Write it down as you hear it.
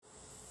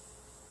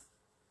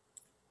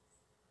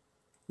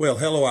Well,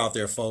 hello out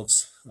there,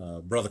 folks.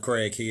 Brother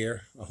Craig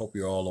here. I hope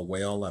you're all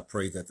well. I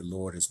pray that the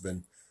Lord has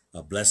been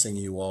blessing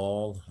you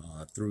all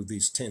through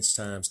these tense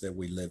times that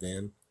we live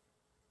in.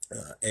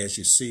 As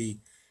you see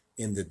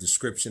in the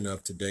description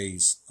of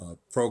today's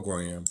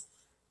program,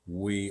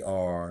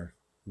 we're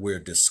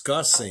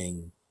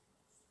discussing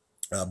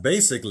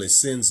basically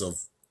sins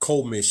of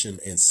commission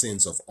and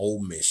sins of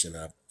omission.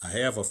 I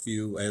have a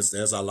few,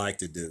 as I like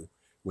to do.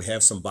 We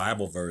have some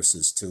Bible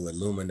verses to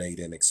illuminate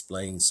and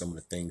explain some of the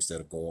things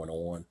that are going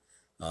on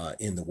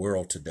in the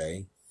world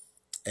today.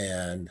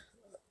 And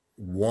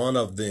one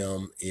of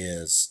them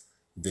is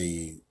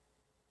the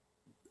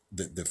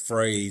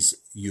phrase,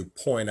 you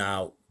point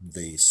out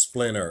the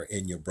splinter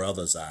in your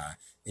brother's eye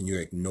and you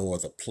ignore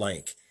the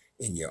plank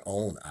in your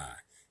own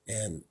eye.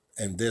 And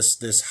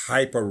this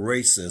hyper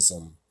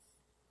racism,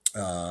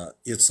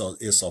 it's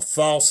a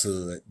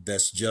falsehood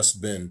that's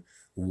just been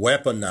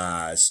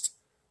weaponized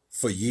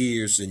for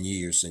years and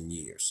years and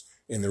years.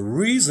 And the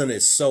reason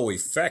it's so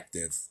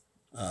effective,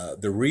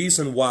 the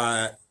reason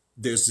why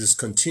there's this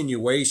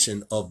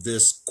continuation of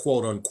this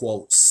quote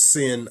unquote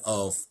sin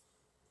of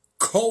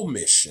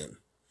commission,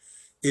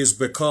 is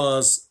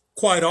because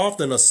quite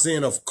often a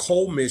sin of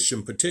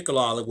commission,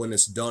 particularly when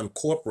it's done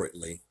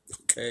corporately,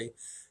 okay,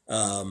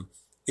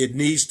 it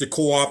needs the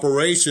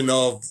cooperation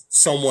of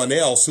someone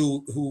else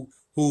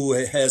who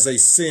has a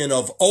sin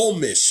of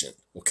omission,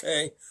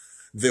 okay?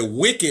 The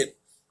wicked,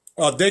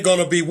 they're going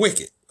to be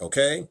wicked,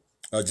 okay?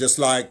 Just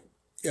like,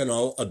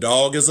 a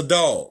dog is a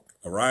dog,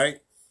 all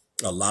right?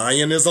 A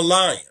lion is a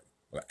lion.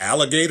 An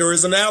alligator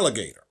is an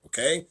alligator,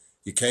 okay?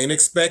 You can't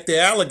expect the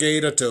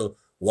alligator to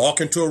walk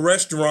into a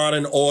restaurant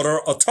and order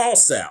a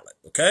tossed salad,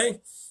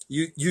 okay?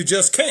 You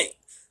just can't,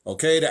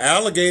 okay? The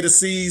alligator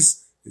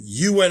sees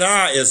you and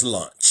I as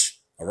lunch,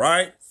 all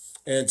right?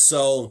 And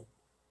so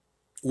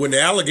when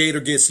the alligator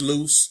gets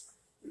loose,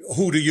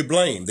 who do you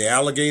blame, the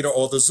alligator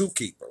or the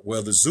zookeeper?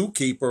 Well, the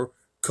zookeeper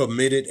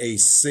committed a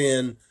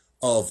sin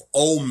of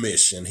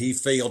omission. He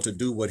failed to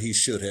do what he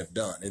should have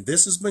done. And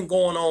this has been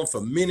going on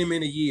for many,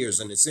 many years,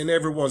 and it's in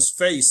everyone's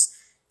face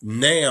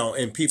now,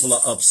 and people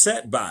are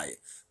upset by it.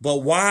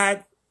 But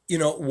why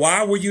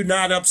were you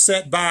not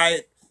upset by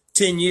it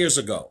 10 years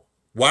ago?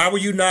 Why were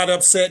you not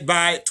upset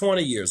by it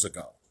 20 years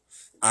ago?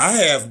 I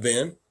have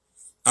been.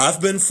 I've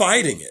been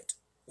fighting it,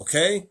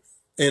 okay?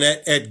 And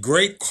at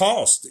great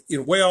cost.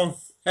 Well,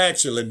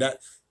 actually, not.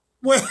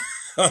 Well,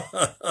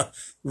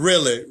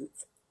 really,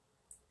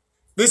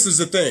 this is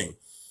the thing.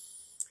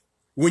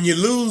 When you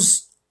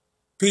lose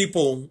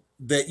people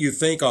that you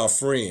think are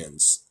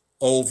friends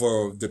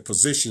over the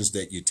positions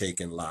that you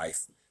take in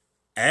life,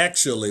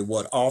 actually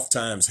what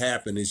oftentimes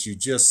happens is you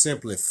just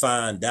simply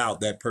find out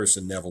that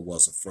person never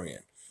was a friend.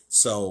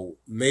 So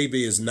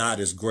maybe it's not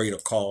as great a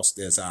cost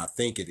as I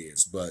think it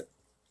is, but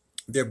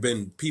there have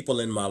been people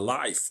in my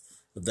life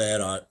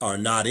that are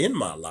not in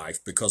my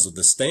life because of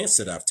the stance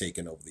that I've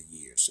taken over the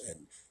years.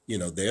 And,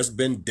 there's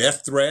been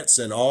death threats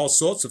and all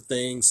sorts of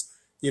things,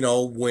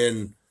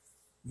 when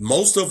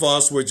most of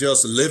us were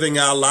just living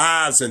our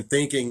lives and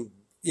thinking,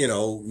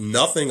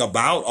 nothing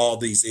about all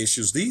these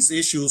issues. These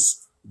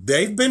issues,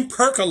 they've been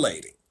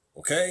percolating,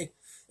 okay?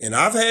 And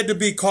I've had to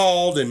be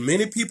called, and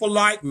many people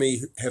like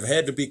me have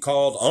had to be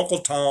called Uncle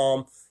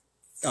Tom.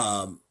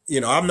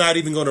 I'm not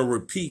even going to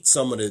repeat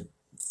some of the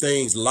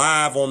things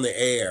live on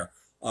the air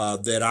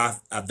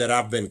that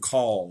I've been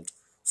called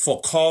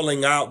for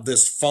calling out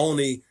this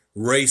phony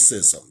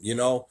racism,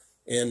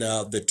 and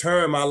the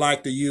term I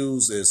like to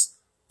use is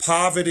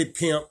poverty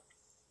pimp.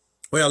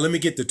 Well, let me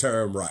get the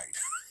term right.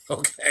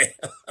 Okay.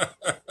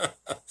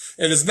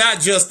 And it's not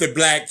just the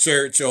black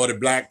church or the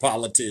black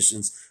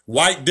politicians.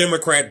 White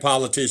Democrat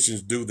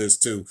politicians do this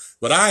too.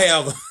 But I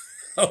have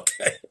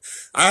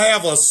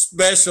a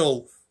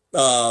special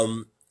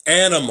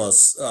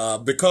animus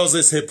because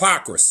it's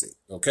hypocrisy.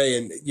 Okay.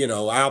 And,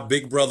 our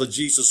big brother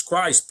Jesus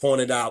Christ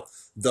pointed out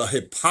the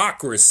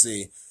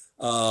hypocrisy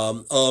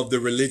of the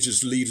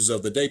religious leaders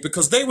of the day,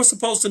 because they were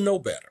supposed to know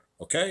better.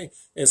 Okay.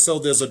 And so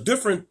there's a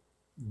different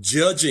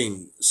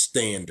judging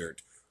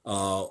standard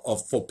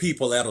for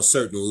people at a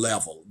certain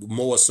level,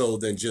 more so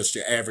than just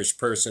your average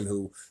person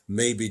who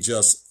may be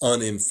just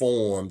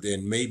uninformed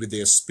and maybe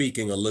they're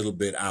speaking a little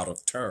bit out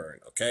of turn.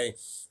 Okay.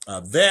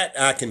 That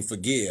I can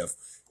forgive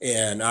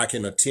and I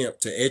can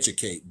attempt to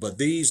educate, but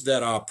these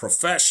that are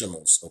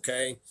professionals,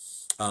 okay,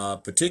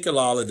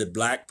 particularly the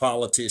black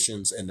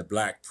politicians and the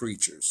black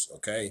preachers,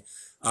 okay,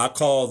 I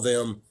call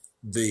them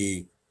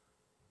the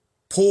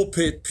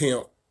pulpit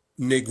pimp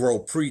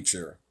Negro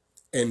preacher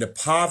and the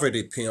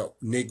poverty pimp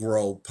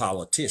Negro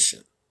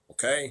politician,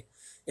 okay?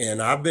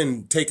 And I've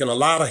been taking a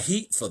lot of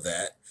heat for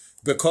that,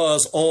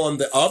 because on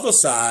the other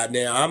side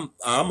now,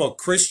 I'm a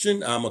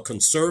Christian, I'm a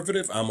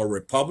conservative, I'm a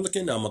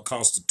Republican, I'm a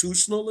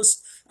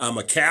constitutionalist, I'm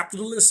a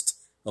capitalist,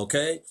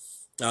 okay?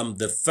 I'm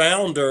the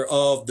founder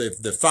of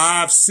the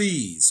 5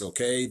 C's,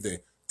 okay?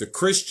 The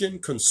Christian,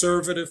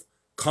 conservative,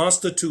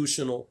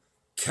 constitutional,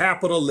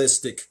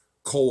 capitalistic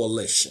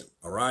coalition,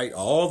 all right?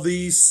 All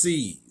these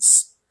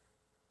C's.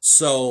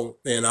 So,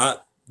 and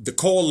the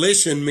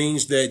coalition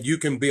means that you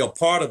can be a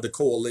part of the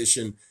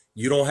coalition.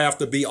 You don't have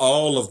to be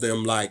all of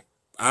them like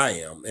I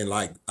am, and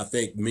like I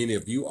think many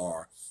of you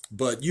are,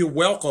 but you're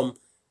welcome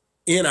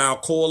in our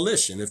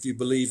coalition. If you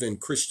believe in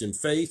Christian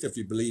faith, if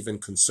you believe in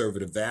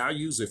conservative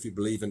values, if you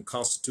believe in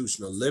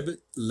constitutional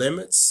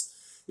limits,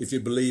 if you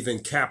believe in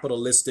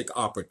capitalistic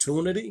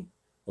opportunity,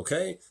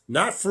 okay,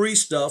 not free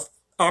stuff,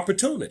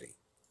 opportunity,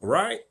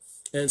 right?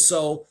 And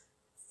so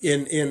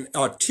in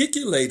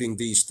articulating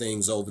these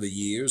things over the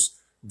years,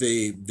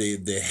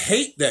 the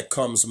hate that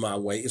comes my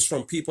way is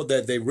from people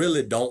that they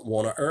really don't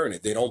want to earn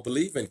it. They don't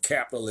believe in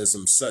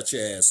capitalism such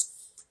as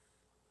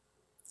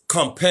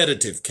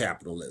competitive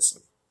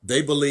capitalism.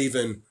 They believe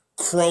in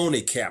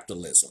crony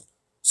capitalism,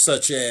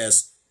 such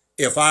as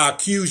if I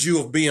accuse you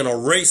of being a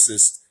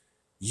racist,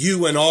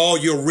 you and all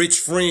your rich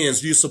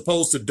friends, you're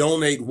supposed to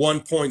donate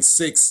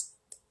 1.6,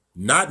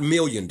 not $1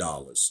 million.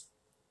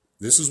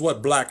 This is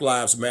what Black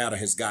Lives Matter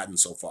has gotten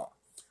so far.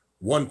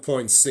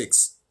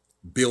 $1.6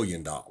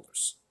 billion.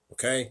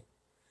 Okay.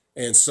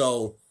 And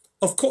so,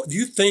 of course,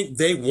 you think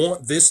they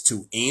want this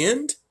to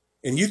end?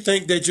 And you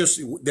think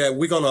that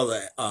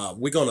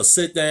we're gonna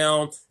sit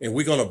down and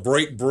we're gonna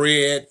break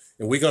bread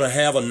and we're gonna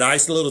have a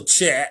nice little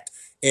chat,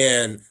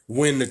 and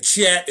when the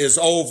chat is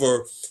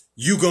over,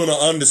 you're gonna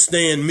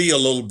understand me a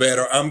little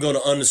better, I'm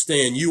gonna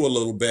understand you a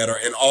little better,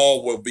 and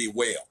all will be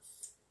well.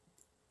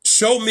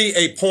 Show me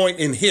a point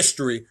in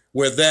history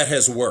where that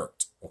has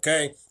worked.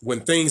 Okay,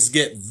 when things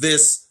get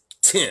this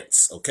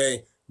tense.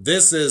 Okay,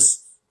 this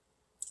is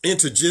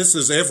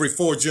every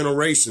 4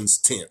 generations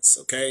tense.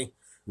 Okay.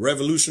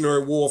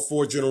 Revolutionary War,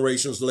 4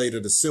 generations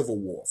later, the Civil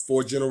War,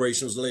 4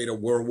 generations later,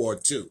 World War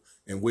II.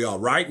 And we are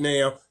right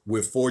now,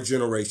 we're 4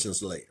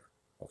 generations later.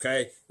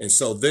 Okay. And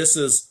so this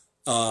is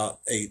a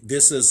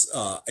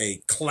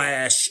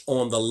clash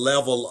on the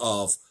level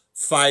of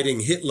fighting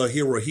Hitler,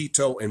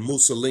 Hirohito, and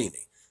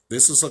Mussolini.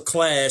 This is a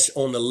clash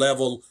on the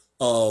level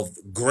of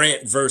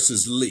Grant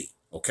versus Lee.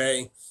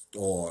 Okay.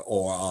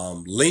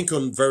 Or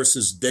Lincoln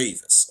versus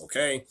Davis.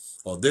 Okay.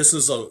 Or this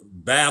is a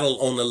battle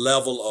on the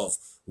level of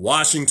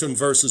Washington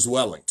versus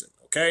Wellington.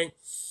 Okay.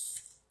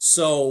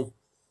 So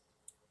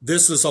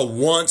this is a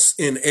once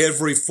in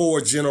every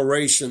 4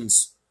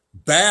 generations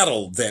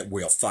battle that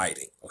we're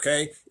fighting.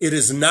 Okay. It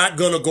is not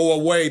going to go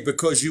away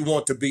because you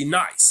want to be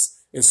nice.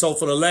 And so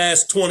for the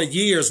last 20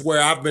 years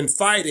where I've been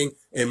fighting,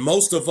 and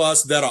most of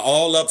us that are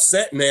all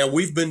upset now,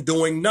 we've been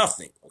doing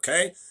nothing.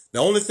 Okay. The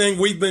only thing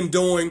we've been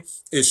doing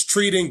is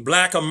treating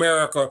Black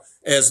America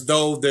as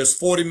though there's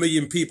 40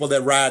 million people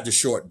that ride the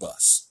short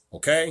bus.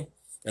 Okay.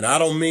 And I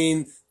don't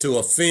mean to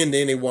offend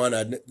anyone.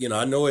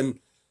 I know in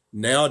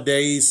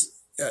nowadays,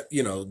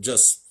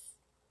 just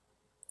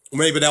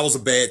maybe that was a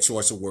bad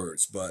choice of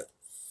words, but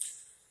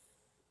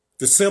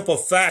the simple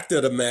fact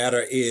of the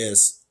matter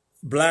is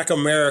Black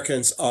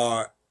Americans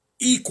are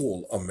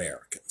equal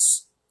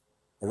Americans.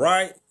 All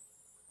right.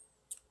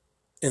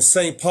 And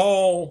St.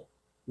 Paul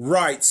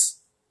writes,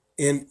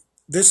 and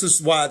this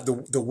is why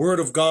the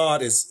word of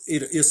God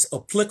is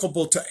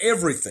applicable to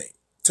everything,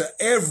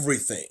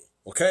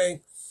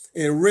 okay?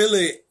 It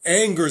really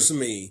angers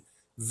me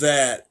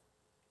that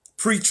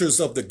preachers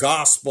of the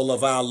gospel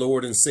of our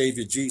Lord and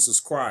Savior Jesus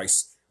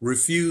Christ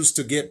refuse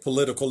to get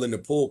political in the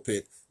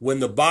pulpit when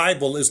the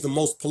Bible is the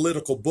most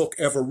political book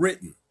ever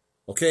written.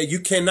 Okay, you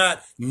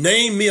cannot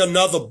name me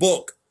another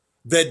book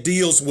that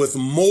deals with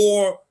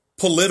more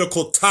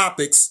political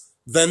topics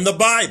than the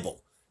Bible.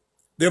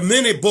 There are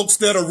many books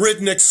that are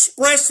written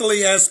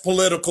expressly as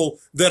political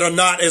that are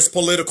not as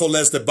political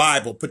as the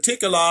Bible,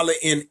 particularly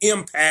in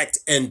impact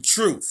and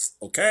truth.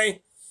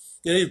 Okay.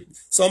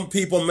 Some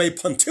people may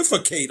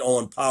pontificate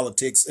on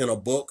politics in a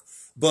book,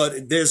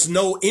 but there's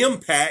no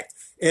impact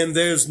and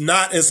there's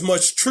not as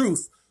much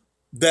truth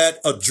that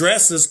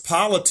addresses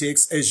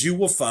politics as you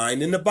will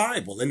find in the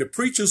Bible. And the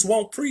preachers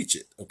won't preach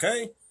it.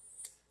 Okay.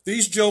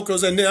 These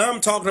jokers, and then I'm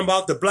talking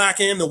about the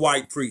black and the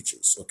white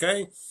preachers.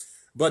 Okay.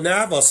 But now I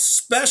have a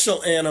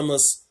special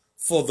animus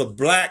for the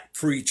black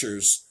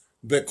preachers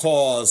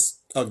because,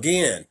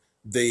 again,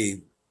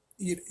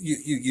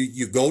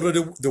 you go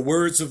to the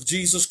words of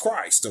Jesus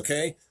Christ,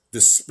 okay? The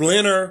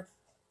splinter,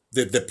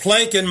 the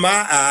plank in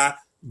my eye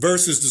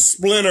versus the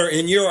splinter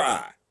in your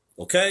eye,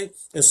 okay?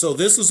 And so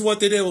this is what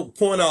they do,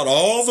 point out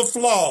all the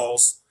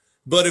flaws,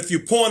 but if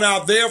you point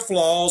out their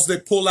flaws, they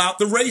pull out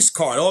the race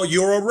card. Oh,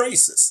 you're a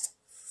racist.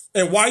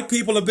 And white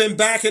people have been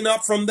backing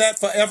up from that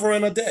forever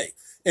and a day.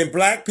 And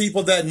black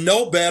people that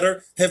know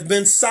better have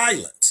been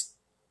silent,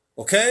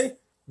 okay?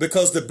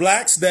 Because the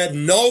blacks that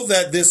know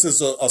that this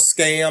is a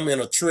scam and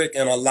a trick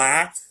and a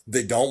lie,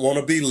 they don't want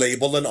to be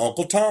labeled an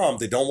Uncle Tom.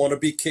 They don't want to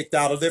be kicked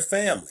out of their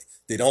family.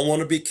 They don't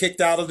want to be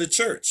kicked out of the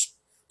church.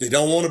 They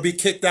don't want to be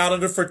kicked out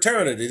of the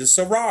fraternity, the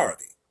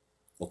sorority,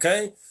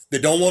 okay? They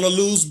don't want to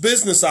lose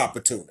business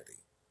opportunity.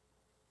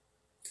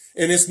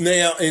 And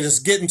it's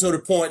getting to the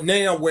point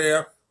now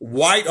where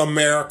white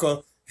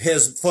America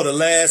has,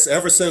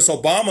 ever since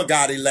Obama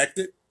got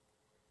elected,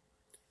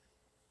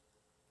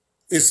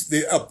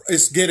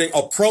 it's getting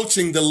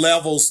approaching the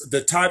levels,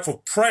 the type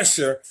of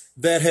pressure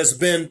that has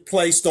been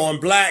placed on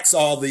blacks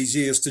all these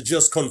years to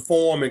just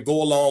conform and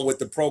go along with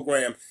the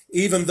program.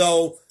 Even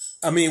though,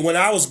 I mean, when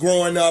I was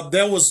growing up,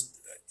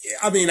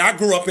 I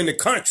grew up in the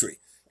country.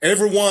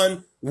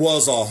 Everyone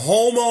was a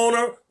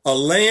homeowner, a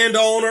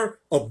landowner,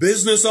 a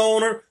business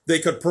owner. They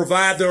could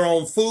provide their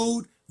own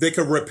food. They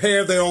could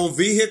repair their own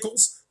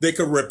vehicles. They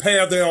could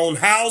repair their own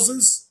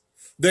houses.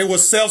 They were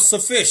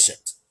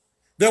self-sufficient.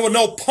 There were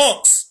no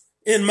punks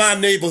in my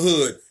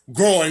neighborhood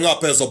growing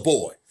up as a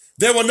boy.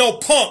 There were no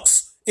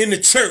punks in the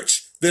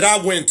church that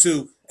I went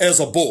to as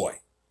a boy.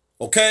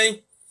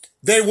 Okay?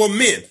 They were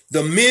men.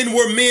 The men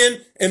were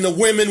men and the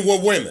women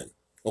were women.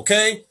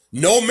 Okay?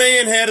 No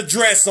man had a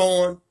dress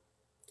on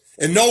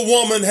and no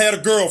woman had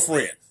a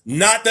girlfriend.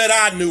 Not that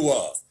I knew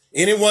of.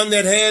 Anyone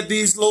that had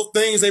these little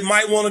things they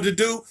might wanted to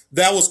do,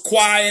 that was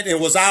quiet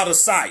and was out of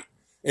sight.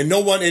 And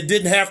it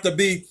didn't have to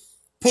be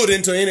put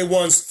into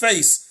anyone's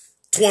face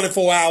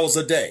 24 hours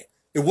a day.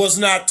 It was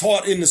not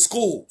taught in the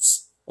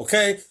schools.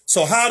 Okay?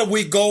 So how do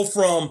we go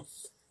from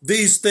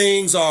these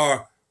things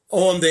are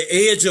on the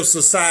edge of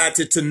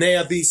society to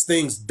now these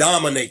things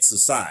dominate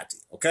society?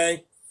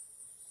 Okay?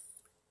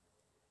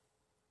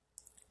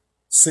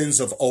 Sins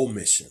of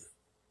omission.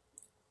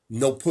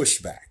 No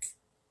pushback.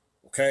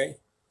 Okay?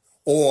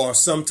 Or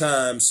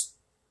sometimes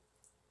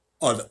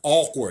an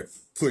awkward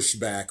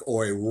pushback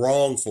or a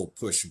wrongful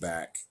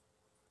pushback,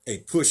 a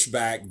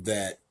pushback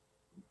that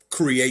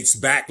creates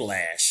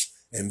backlash,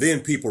 and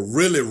then people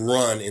really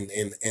run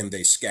and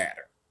they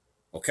scatter.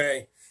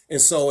 Okay?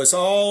 And so it's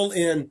all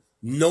in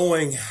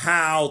knowing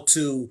how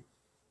to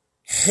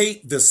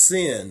hate the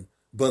sin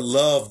but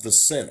love the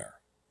sinner.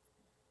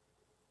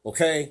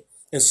 Okay?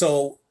 And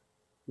so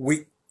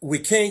we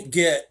can't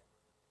get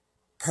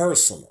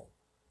personal.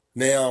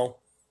 Now,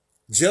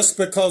 just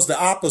because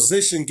the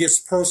opposition gets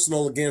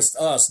personal against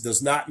us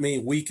does not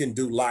mean we can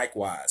do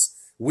likewise.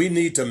 We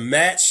need to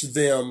match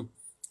them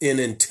in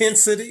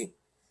intensity.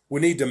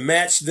 We need to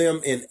match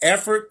them in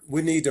effort.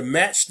 We need to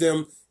match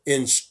them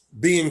in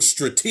being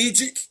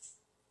strategic.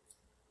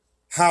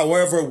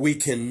 However, we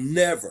can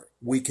never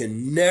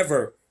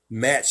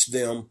match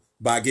them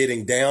by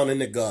getting down in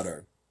the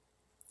gutter,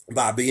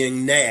 by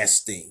being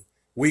nasty.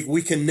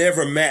 We can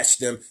never match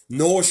them,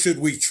 nor should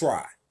we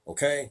try.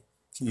 Okay?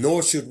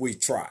 Nor should we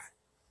try.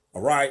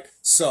 All right.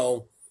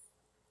 So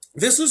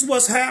this is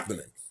what's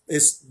happening.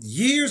 It's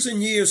years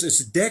and years.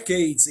 It's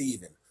decades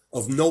even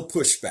of no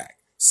pushback,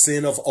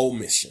 sin of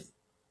omission,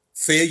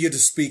 failure to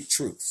speak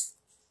truth.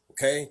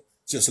 Okay.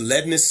 Just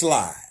letting it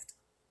slide.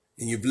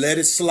 And you've let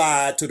it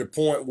slide to the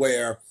point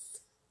where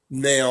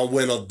now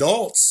when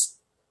adults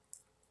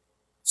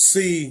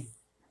see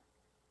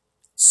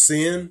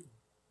sin,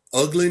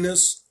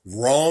 ugliness,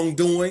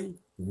 wrongdoing,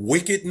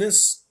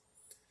 wickedness,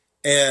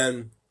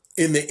 and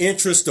in the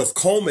interest of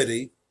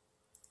comedy,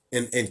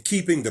 and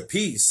keeping the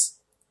peace,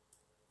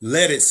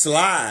 let it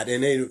slide.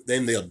 And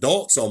then the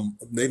adults,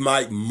 they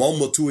might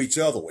mumble to each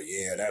other, well,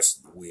 yeah,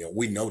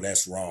 we know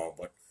that's wrong,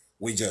 but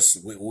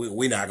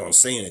we're not going to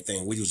say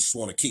anything. We just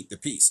want to keep the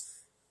peace.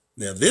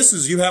 Now,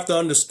 you have to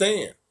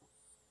understand,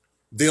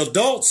 the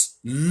adults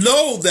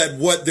know that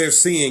what they're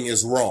seeing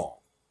is wrong.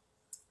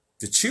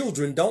 The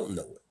children don't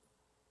know it.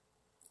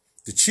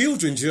 The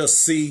children just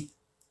see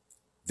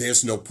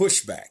there's no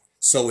pushback.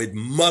 So it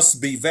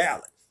must be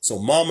valid. So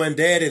mama and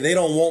daddy, they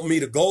don't want me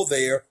to go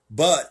there,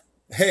 but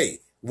hey,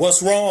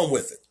 what's wrong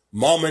with it?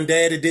 Mama and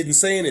daddy didn't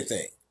say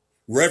anything.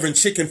 Reverend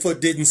Chickenfoot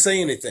didn't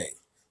say anything.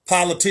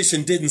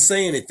 Politician didn't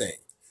say anything.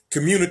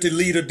 Community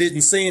leader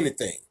didn't say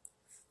anything.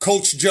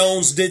 Coach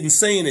Jones didn't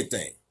say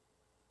anything.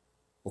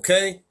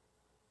 Okay?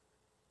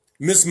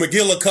 Miss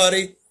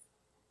McGillicuddy,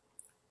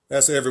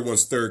 that's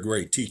everyone's third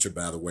grade teacher,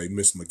 by the way,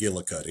 Miss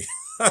McGillicuddy.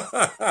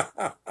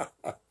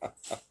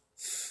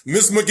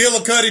 Miss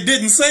McGillicuddy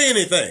didn't say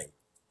anything.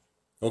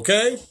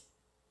 Okay?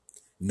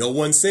 No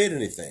one said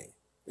anything.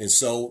 And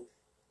so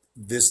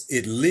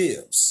it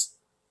lives.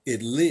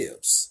 It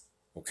lives.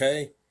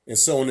 Okay? And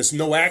so, and it's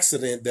no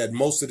accident that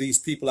most of these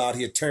people out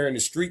here tearing the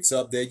streets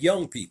up, they're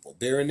young people.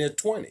 They're in their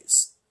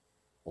 20s.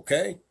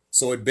 Okay?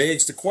 So it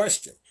begs the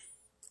question,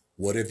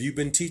 what have you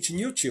been teaching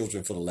your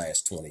children for the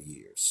last 20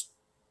 years?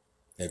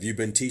 Have you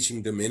been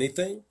teaching them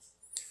anything?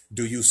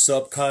 Do you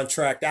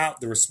subcontract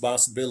out the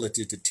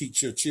responsibility to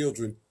teach your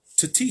children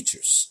to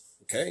teachers?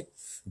 Okay?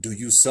 Do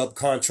you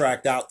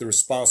subcontract out the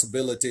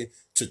responsibility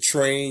to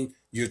train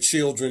your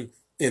children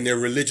in their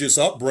religious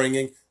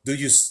upbringing? Do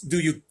you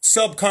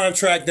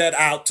subcontract that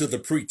out to the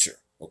preacher?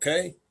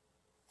 Okay?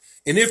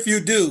 And if you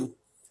do,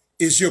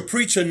 is your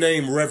preacher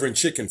named Reverend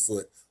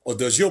Chickenfoot, or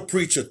does your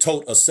preacher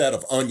tote a set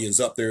of onions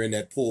up there in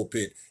that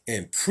pulpit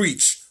and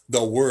preach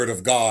the word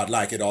of God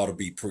like it ought to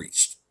be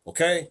preached?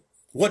 Okay?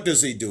 What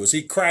does he do? Is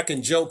he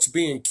cracking jokes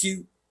being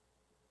cute?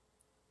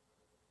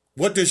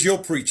 What does your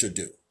preacher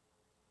do?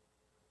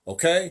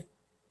 Okay?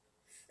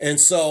 And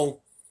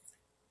so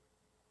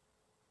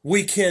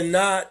we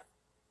cannot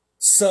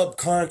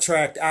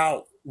subcontract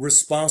out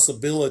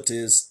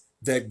responsibilities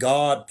that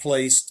God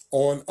placed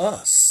on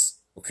us.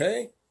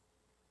 Okay?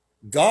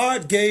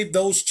 God gave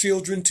those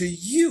children to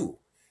you.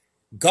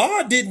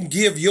 God didn't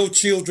give your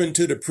children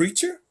to the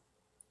preacher.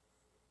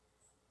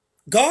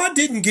 God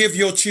didn't give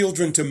your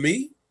children to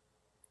me.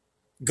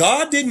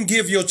 God didn't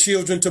give your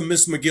children to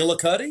Miss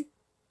McGillicuddy.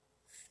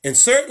 And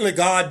certainly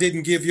God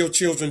didn't give your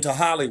children to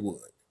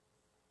Hollywood.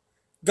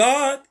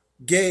 God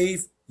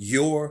gave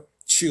your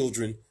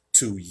children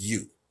to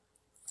you.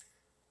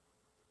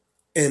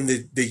 And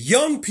the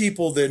young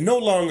people, they're no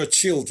longer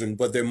children,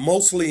 but they're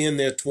mostly in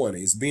their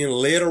 20s, being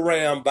led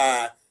around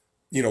by,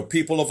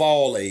 people of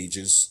all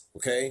ages,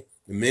 okay?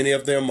 Many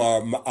of them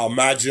are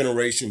my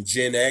generation,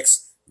 Gen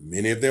X.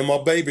 Many of them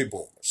are baby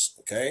boomers,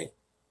 okay?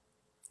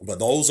 But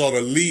those are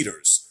the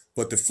leaders.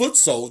 But the foot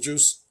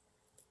soldiers,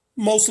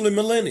 mostly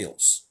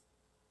millennials.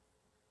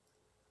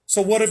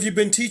 So what have you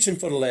been teaching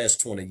for the last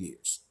 20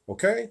 years,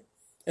 okay?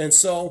 And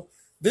so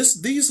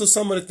these are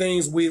some of the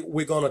things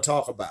we're going to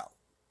talk about,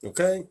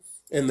 okay?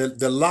 And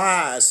the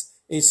lies,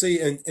 and you see,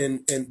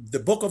 in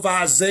the book of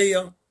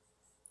Isaiah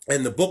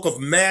and the book of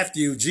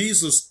Matthew,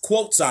 Jesus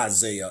quotes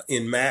Isaiah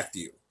in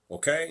Matthew,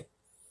 okay?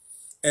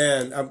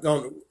 And I'm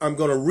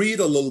going to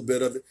read a little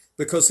bit of it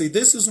because, see,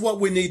 this is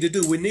what we need to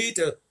do. We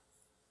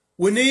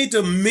need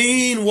to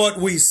mean what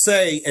we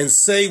say and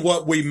say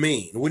what we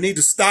mean. We need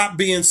to stop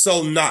being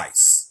so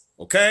nice,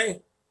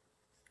 okay?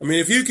 I mean,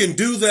 if you can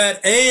do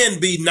that and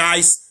be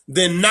nice,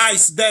 then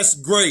nice, that's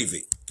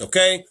gravy,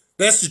 okay?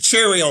 That's the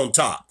cherry on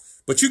top.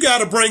 But you got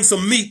to bring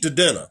some meat to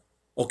dinner,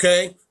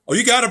 okay? Or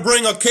you got to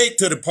bring a cake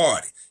to the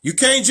party. You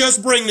can't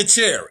just bring the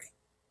cherry.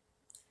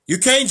 You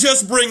can't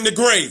just bring the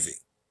gravy,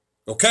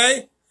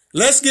 okay?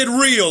 Let's get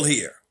real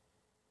here,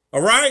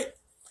 all right?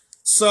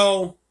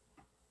 So,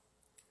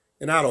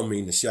 and I don't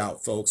mean to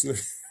shout, folks.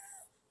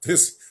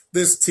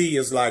 This tea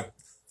is like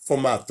for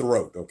my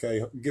throat,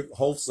 okay?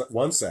 Hold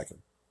 1 second.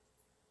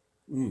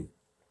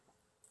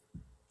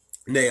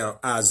 Now,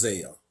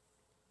 Isaiah.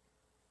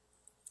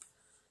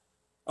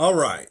 All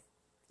right.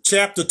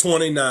 Chapter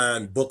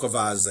 29, book of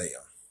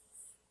Isaiah.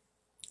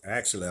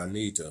 Actually, I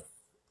need to,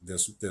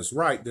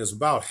 there's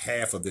about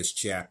half of this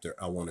chapter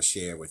I want to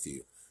share with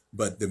you.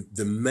 But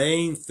the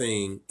main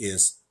thing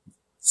is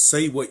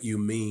say what you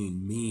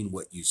mean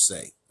what you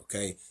say,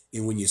 okay?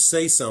 And when you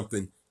say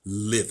something,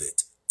 live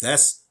it.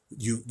 That's,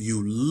 you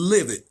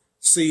live it.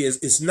 See,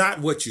 it's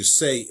not what you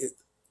say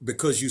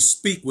because you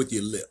speak with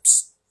your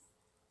lips,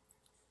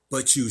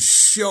 but you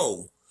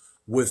show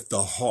with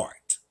the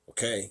heart,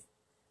 okay?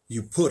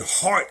 You put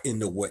heart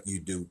into what you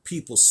do.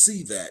 People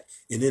see that,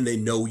 and then they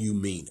know you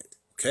mean it,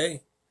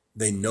 okay?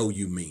 They know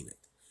you mean it.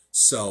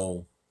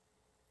 So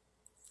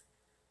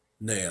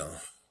now,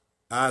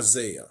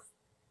 Isaiah,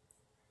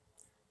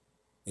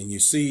 and you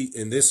see,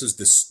 and this is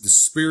the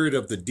spirit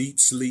of the deep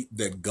sleep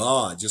that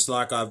God, just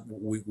like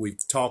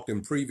we've talked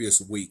in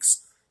previous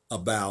weeks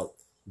about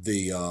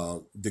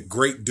the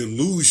great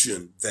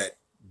delusion that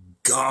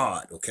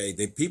God, okay,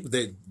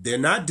 they're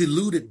not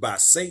deluded by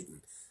Satan.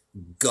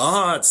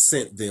 God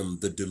sent them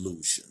the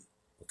delusion,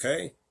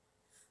 okay?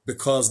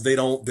 Because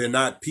they're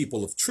not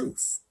people of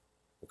truth,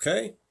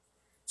 okay?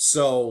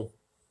 So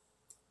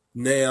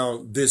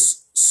now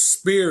this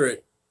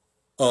spirit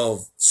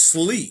of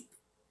sleep,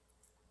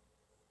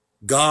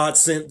 God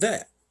sent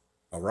that,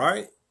 all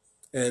right?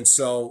 And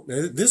so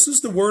this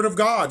is the word of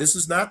God. This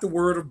is not the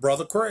word of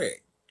Brother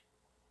Craig.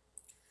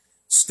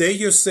 Stay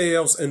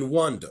yourselves and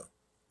wonder.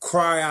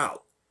 Cry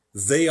out.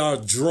 They are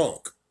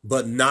drunk,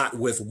 but not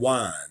with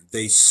wine.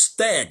 They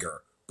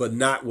stagger, but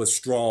not with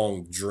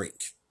strong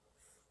drink.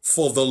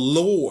 For the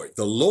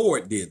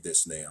Lord did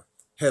this now,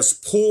 has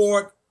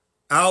poured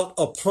out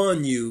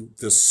upon you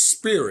the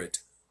spirit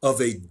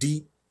of a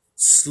deep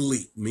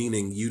sleep,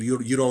 meaning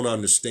you don't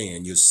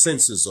understand. Your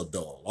senses are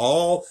dull.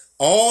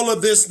 All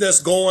of this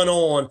that's going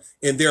on,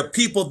 and there are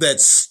people that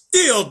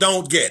still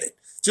don't get it.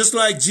 Just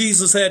like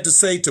Jesus had to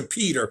say to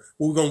Peter,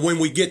 when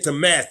we get to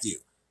Matthew,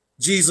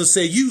 Jesus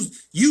said,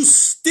 you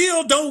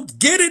still don't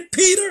get it,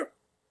 Peter?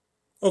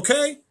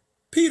 Okay?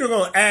 Peter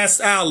gonna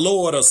ask our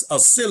Lord a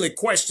silly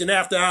question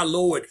after our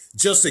Lord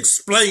just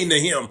explained to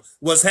him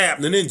what's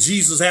happening. Then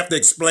Jesus have to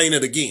explain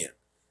it again.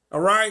 All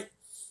right?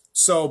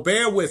 So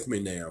bear with me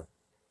now.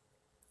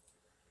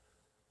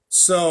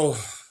 So,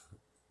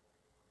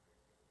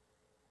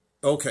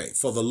 okay,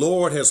 for the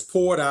Lord has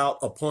poured out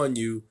upon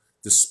you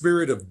the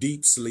spirit of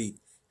deep sleep,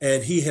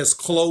 and he has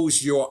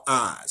closed your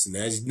eyes.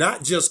 Now, he's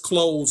not just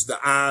closed the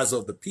eyes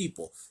of the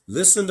people.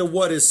 Listen to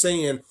what it's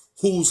saying,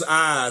 whose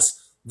eyes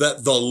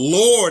that the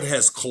Lord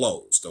has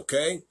closed,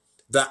 okay?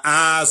 The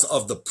eyes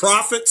of the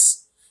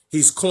prophets.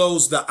 He's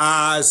closed the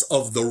eyes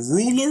of the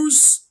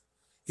rulers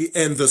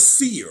and the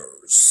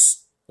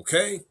seers,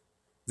 okay?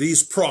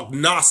 These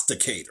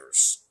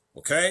prognosticators,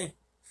 okay?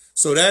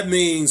 So that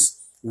means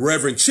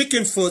Reverend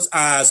Chickenfoot's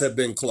eyes have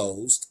been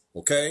closed,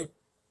 okay?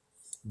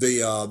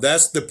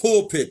 That's the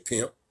pulpit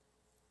pimp.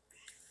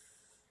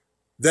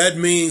 That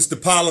means the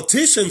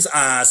politician's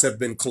eyes have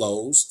been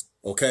closed,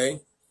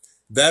 okay?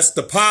 That's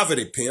the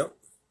poverty pimp.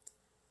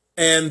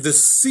 And the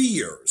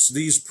seers,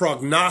 these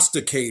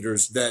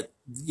prognosticators that,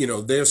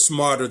 they're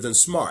smarter than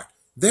smart,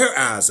 their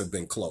eyes have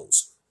been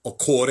closed.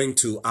 according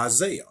to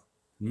Isiah.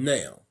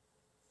 Now,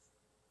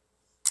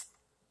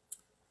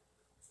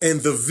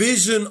 and the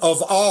vision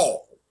of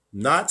all,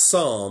 not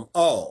some,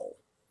 all,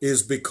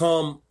 is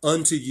become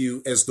unto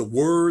you as the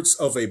words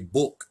of a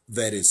book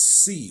that is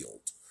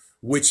sealed,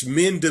 which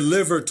men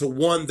deliver to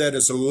one that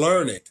is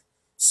learned,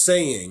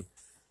 saying,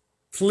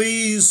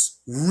 please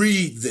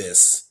read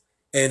this.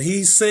 And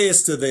he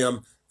says to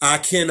them, I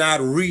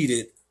cannot read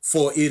it,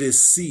 for it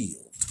is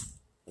sealed.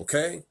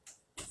 Okay?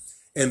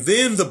 And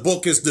then the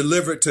book is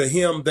delivered to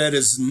him that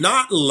is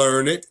not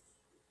learned,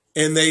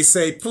 and they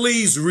say,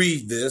 please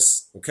read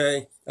this.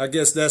 Okay? I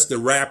guess that's the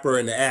rapper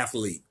and the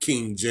athlete,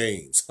 King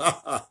James.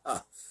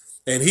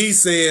 And he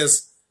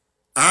says,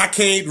 I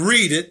can't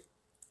read it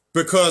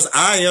because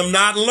I am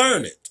not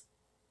learned.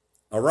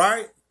 All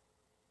right?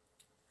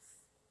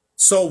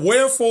 So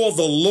wherefore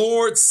the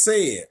Lord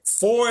said,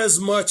 for as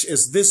much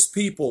as this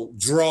people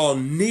draw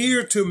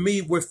near to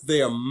me with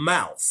their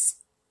mouth,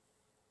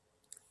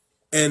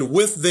 and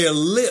with their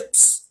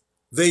lips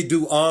they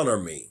do honor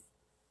me,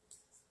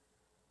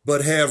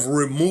 but have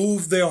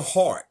removed their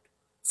heart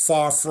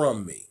far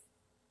from me,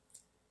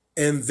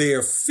 and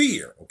their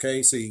fear,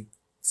 okay, see,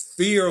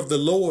 fear of the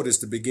Lord is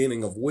the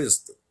beginning of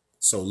wisdom.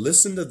 So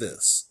listen to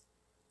this.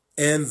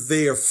 And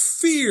their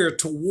fear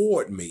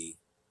toward me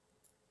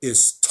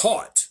is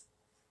taught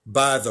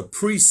by the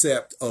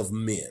precept of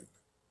men.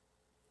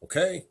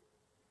 Okay?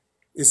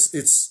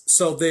 It's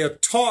so they're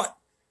taught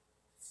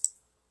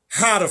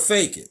how to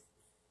fake it.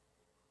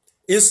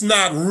 It's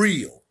not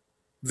real.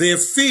 Their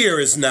fear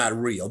is not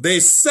real. They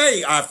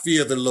say, I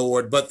fear the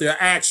Lord, but their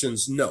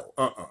actions, no.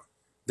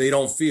 They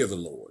don't fear the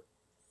Lord.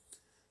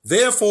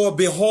 Therefore,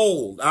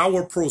 behold, I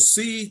will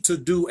proceed to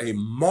do a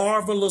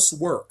marvelous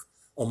work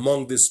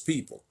among this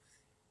people,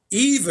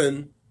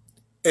 even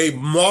a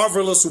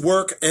marvelous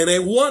work and a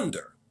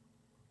wonder.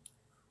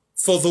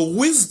 For the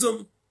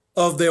wisdom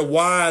of their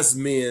wise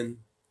men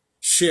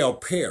shall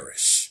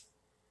perish,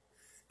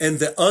 and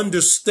the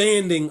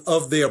understanding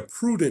of their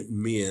prudent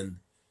men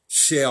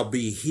shall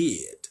be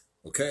hid.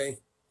 Okay?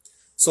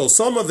 So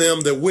some of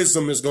them, their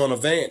wisdom is going to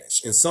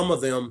vanish, and some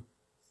of them,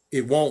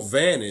 it won't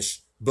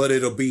vanish, but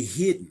it'll be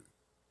hidden.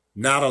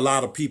 Not a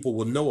lot of people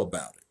will know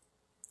about it.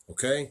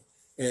 Okay?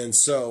 And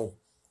so,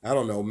 I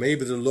don't know,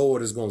 maybe the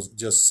Lord is going to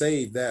just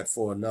save that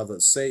for another,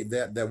 save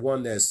that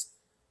one that's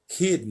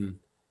hidden.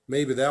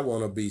 Maybe that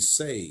one will be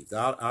saved.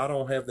 I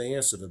don't have the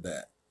answer to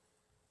that.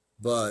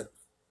 But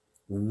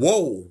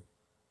woe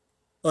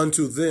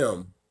unto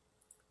them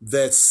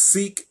that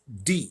seek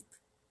deep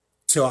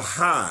to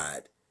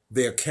hide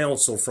their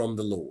counsel from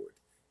the Lord,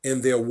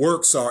 and their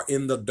works are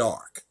in the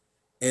dark.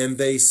 And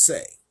they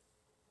say,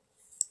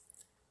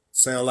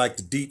 sound like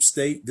the deep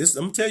state. This,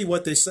 I'm gonna tell you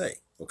what they say,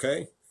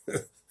 okay?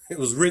 It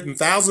was written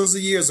thousands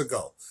of years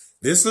ago.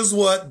 This is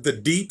what the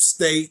deep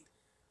state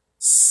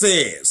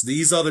says.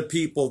 These are the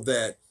people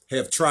that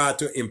have tried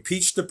to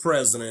impeach the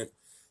president.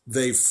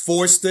 They've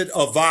foisted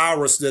a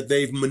virus that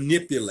they've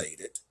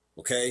manipulated,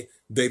 okay?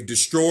 They've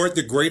destroyed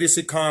the greatest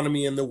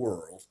economy in the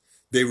world.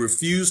 They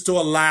refuse to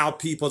allow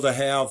people to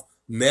have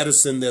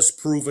medicine that's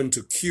proven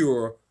to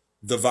cure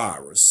the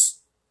virus.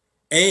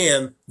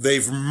 And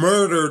they've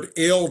murdered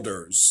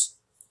elders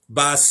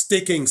by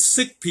sticking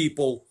sick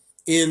people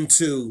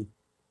into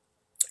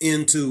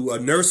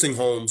nursing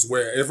homes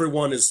where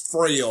everyone is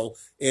frail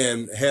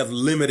and have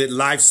limited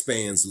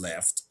lifespans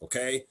left,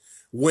 okay?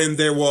 When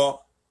there were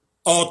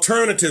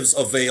alternatives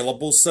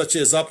available, such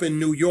as up in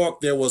New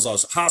York, there was a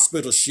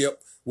hospital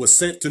ship was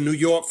sent to New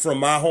York from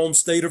my home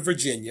state of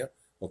Virginia,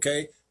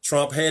 okay?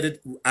 Trump had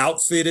it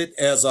outfitted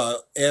as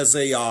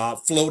a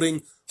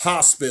floating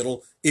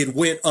hospital. It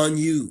went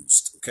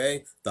unused,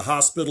 okay? The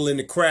hospital in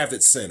the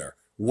Kravitz Center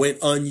went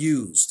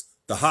unused.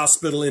 The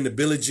hospital in the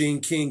Billie Jean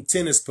King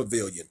Tennis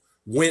Pavilion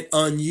went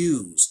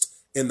unused.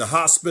 In the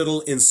hospital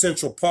in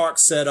Central Park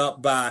set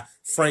up by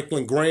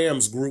Franklin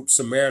Graham's group,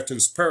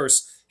 Samaritan's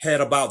Purse,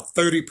 had about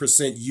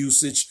 30%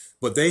 usage,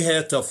 but they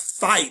had to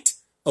fight,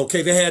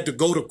 okay? They had to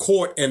go to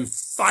court and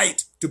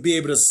fight to be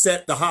able to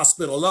set the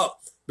hospital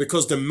up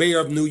because the mayor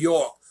of New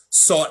York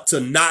sought to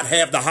not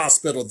have the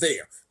hospital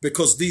there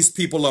because these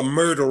people are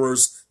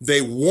murderers.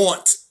 They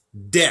want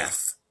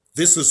death.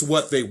 This is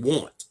what they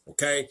want,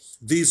 okay?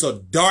 These are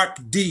dark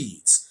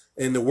deeds.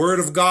 And the word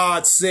of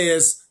God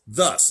says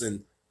thus,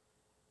 and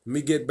let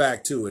me get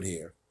back to it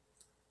here.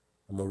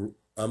 I'm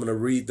gonna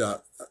read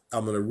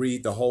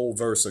the whole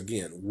verse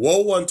again.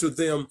 Woe unto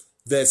them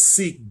that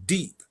seek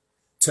deep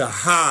to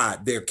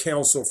hide their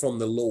counsel from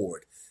the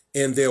Lord,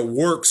 and their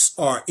works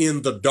are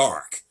in the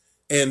dark.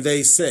 And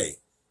they say,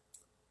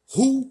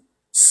 who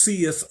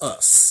seeth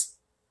us,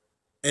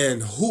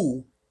 and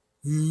who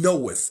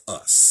knoweth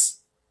us?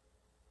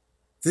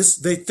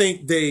 They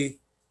think they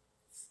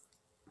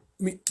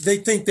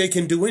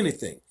can do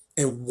anything.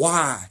 And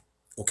why?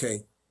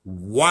 Okay.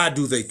 Why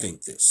do they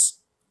think this?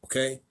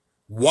 Okay.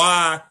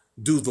 Why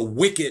do the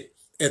wicked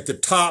at the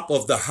top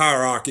of the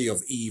hierarchy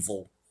of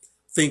evil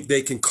think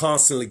they can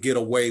constantly get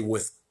away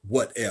with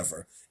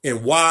whatever?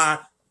 And why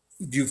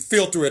you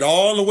filter it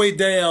all the way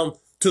down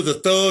to the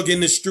thug in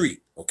the street?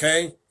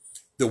 Okay.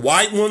 The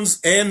white ones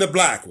and the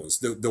black ones,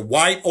 the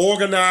white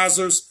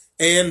organizers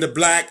and the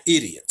black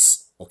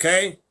idiots.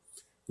 Okay?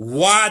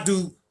 Why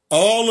do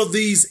all of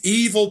these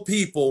evil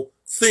people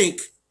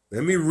think,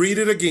 let me read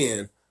it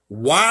again.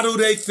 Why do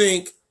they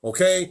think,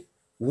 okay,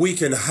 we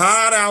can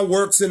hide our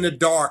works in the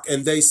dark,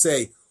 and they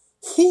say,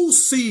 who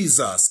sees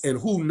us and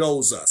who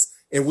knows us?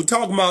 And we're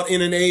talking about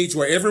in an age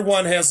where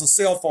everyone has a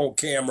cell phone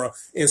camera,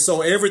 and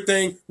so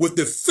everything with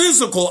the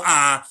physical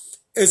eye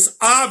is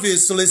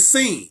obviously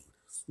seen.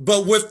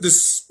 But with the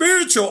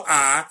spiritual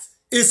eye,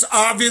 it's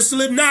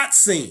obviously not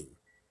seen.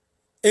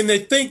 And they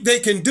think they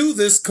can do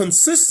this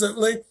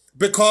consistently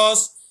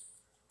because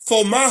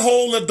for my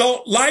whole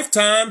adult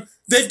lifetime,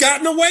 they've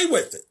gotten away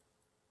with it.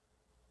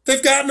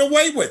 They've gotten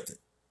away with it.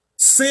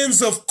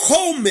 Sins of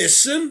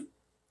commission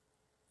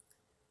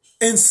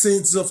and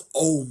sins of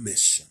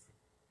omission.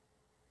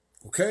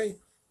 Okay?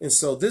 And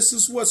so this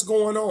is what's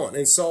going on.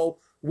 And so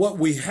what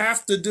we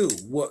have to do,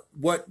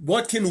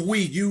 what can we,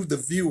 you the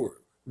viewer,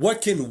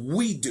 what can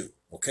we do?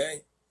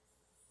 Okay?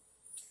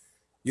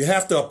 You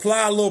have to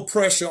apply a little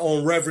pressure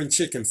on Reverend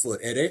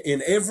Chickenfoot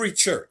in every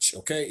church.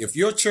 Okay? If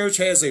your church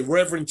has a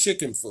Reverend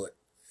Chickenfoot,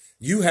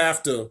 you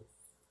have to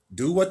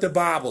do what the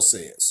Bible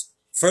says.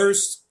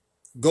 First,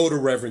 go to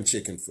Reverend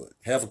Chickenfoot.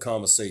 Have a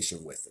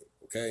conversation with him.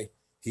 Okay?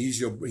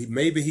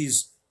 Maybe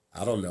he's,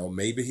 I don't know,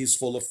 maybe he's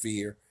full of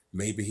fear.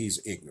 Maybe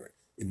he's ignorant.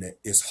 And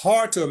it's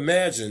hard to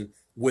imagine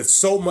with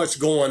so much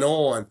going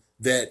on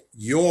that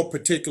your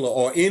particular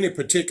or any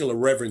particular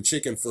Reverend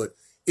Chickenfoot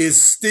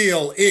is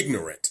still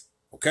ignorant.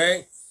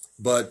 Okay?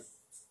 But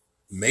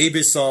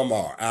maybe some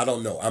are. I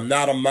don't know. I'm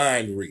not a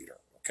mind reader.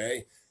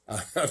 Okay?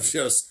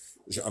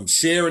 I'm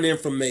sharing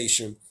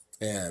information,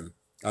 and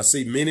I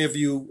see many of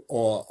you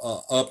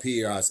are up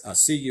here. I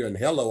see you, and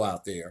hello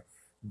out there.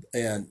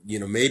 And,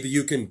 maybe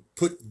you can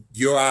put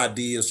your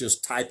ideas,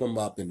 just type them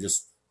up and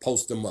just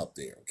post them up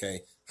there.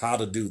 Okay? How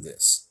to do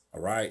this.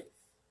 All right?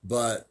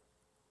 But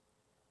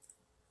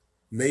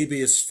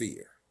maybe it's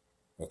fear.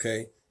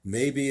 Okay?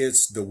 Maybe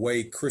it's the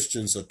way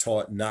Christians are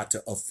taught not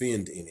to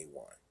offend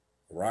anyone.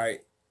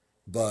 Right?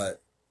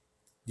 But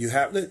you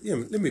have, let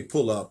me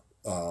pull up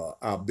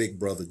our big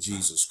brother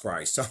Jesus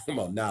Christ, talking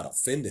about not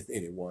offending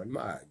anyone.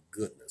 My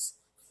goodness.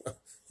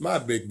 My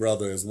big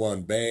brother is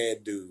one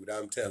bad dude,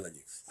 I'm telling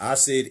you. I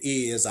said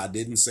is, I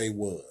didn't say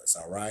was,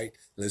 all right?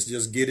 Let's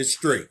just get it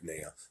straight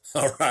now,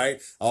 all right?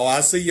 Oh,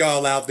 I see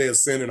y'all out there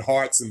sending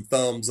hearts and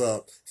thumbs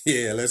up.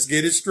 Yeah, let's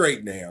get it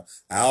straight now.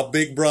 Our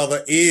big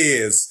brother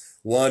is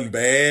one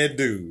bad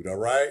dude, all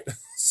right?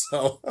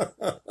 So,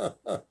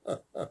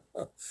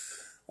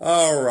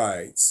 all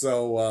right,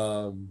 so,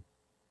 all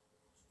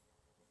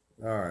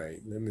right,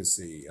 let me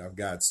see. I've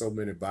got so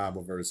many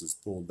Bible verses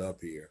pulled up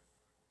here.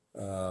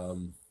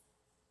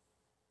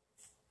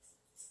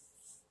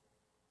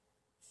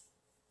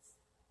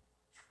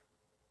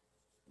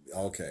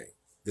 Okay,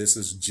 this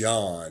is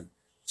John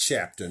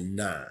chapter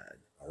 9,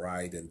 all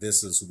right? And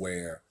this is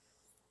where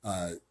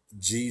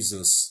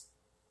Jesus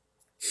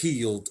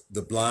healed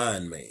the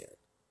blind man,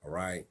 all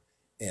right?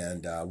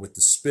 And with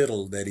the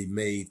spittle that he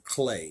made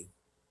clay,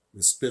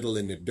 the spittle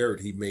in the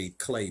dirt, he made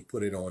clay,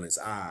 put it on his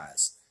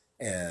eyes.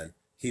 And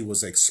he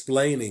was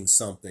explaining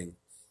something,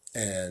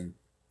 and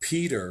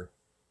Peter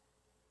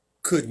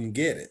couldn't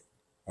get it,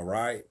 all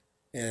right?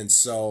 And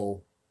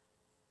so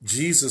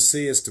Jesus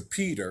says to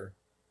Peter,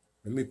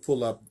 let me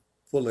pull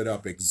it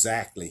up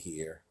exactly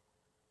here.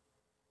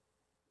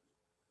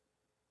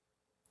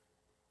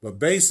 But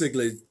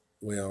basically,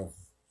 well,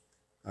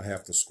 I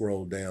have to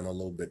scroll down a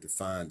little bit to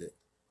find it.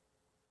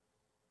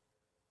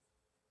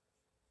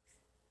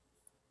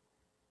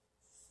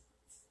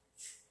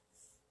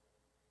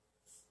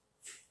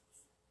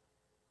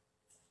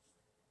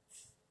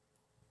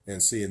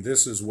 And see, and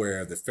this is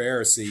where the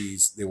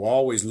Pharisees, they were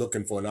always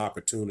looking for an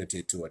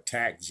opportunity to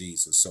attack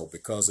Jesus. So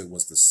because it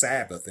was the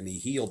Sabbath and he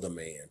healed the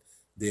man,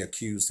 they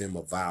accused him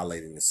of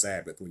violating the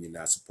Sabbath when you're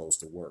not supposed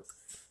to work.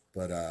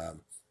 But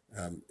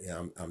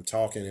I'm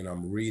talking and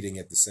I'm reading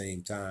at the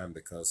same time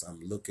because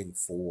I'm looking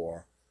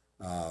for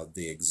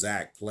the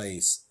exact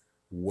place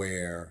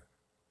where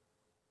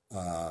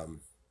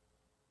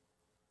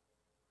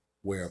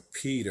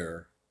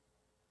Peter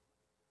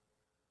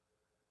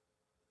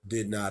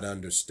did not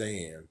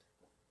understand,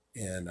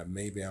 and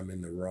maybe I'm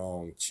in the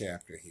wrong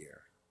chapter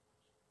here.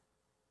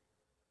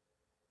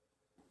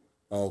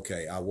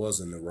 Okay, I was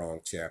in the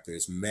wrong chapter.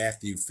 It's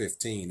Matthew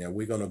 15, and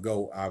we're going to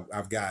go,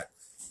 I've got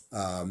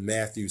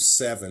Matthew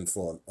 7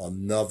 for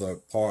another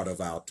part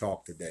of our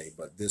talk today,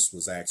 but this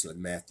was actually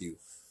Matthew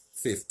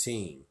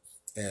 15.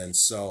 And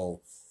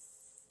so,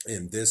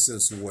 and this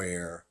is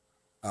where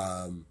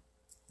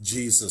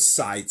Jesus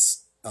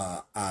cites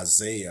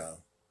Isiah,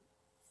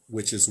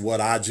 which is what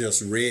I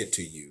just read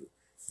to you,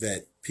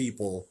 that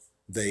people,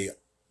 they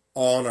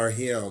honor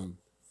him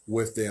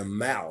with their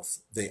mouth,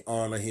 they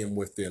honor him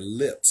with their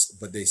lips,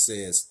 but they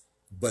says,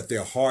 but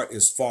their heart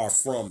is far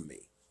from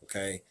me,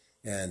 okay?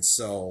 And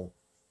so,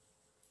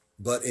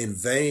 but in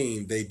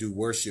vain they do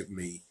worship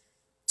me,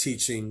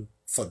 teaching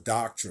for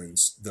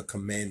doctrines the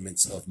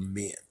commandments of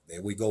men.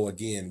 There we go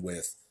again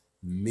with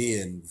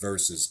men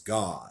versus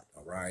God.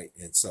 All right.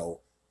 And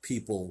so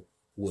people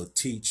will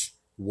teach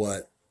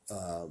what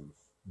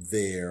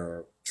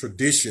their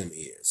tradition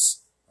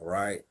is. All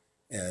right.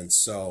 And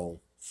so,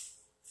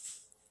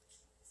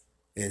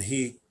 and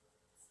he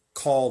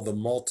called the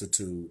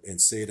multitude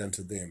and said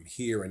unto them,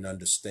 hear and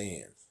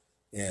understand.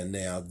 And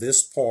now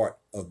this part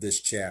of this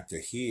chapter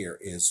here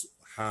is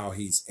how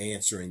he's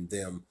answering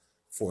them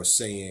for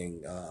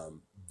saying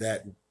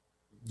that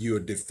you're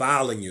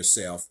defiling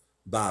yourself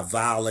by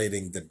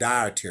violating the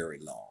dietary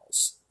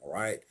laws. All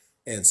right.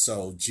 And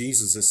so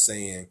Jesus is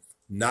saying,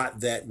 not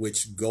that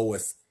which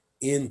goeth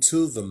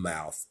into the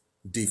mouth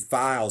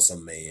defiles a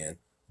man,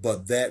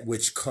 but that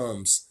which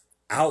comes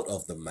out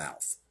of the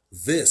mouth,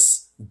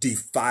 this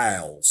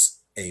defiles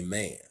a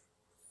man.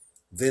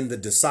 Then the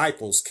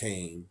disciples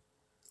came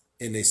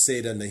and they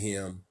said unto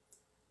him,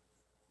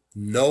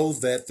 know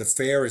that the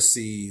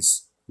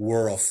Pharisees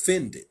were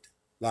offended.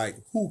 Like,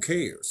 who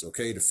cares?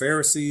 Okay, the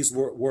Pharisees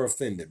were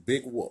offended.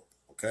 Big whoop.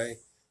 Okay,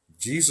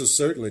 Jesus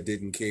certainly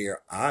didn't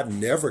care. I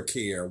never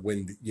care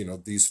when,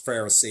 these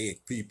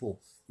Pharisaic people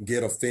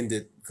get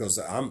offended, because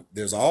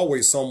there's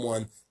always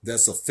someone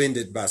that's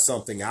offended by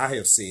something I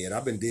have said.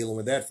 I've been dealing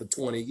with that for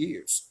 20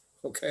 years.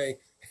 Okay,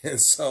 and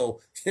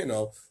so,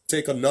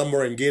 take a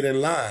number and get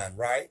in line,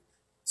 right?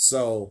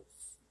 So,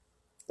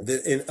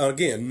 and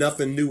again,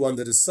 nothing new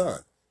under the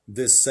sun.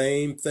 This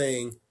same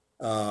thing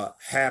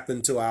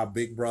happened to our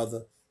big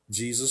brother,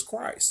 Jesus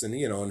Christ. And,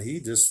 and he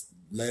just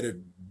let it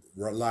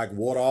like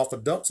water off a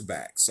duck's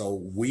back. So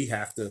we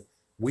have to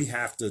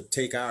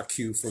take our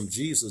cue from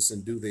Jesus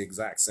and do the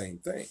exact same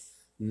thing.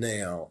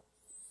 Now,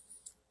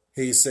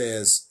 he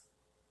says,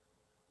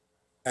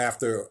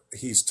 after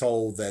he's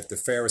told that the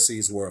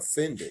Pharisees were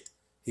offended,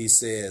 he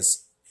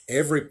says,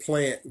 every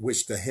plant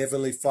which the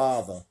Heavenly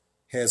Father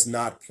has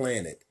not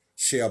planted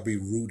shall be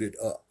rooted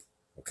up.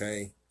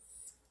 Okay.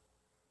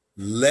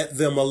 Let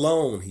them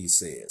alone, he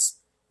says.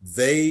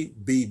 They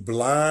be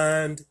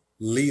blind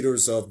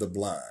leaders of the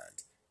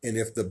blind. And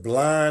if the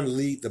blind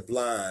lead the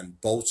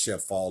blind, both shall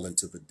fall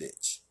into the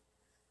ditch.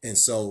 And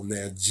so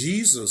now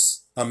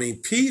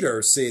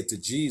Peter said to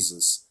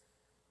Jesus,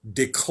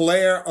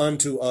 declare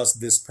unto us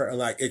this,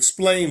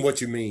 explain what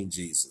you mean,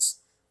 Jesus.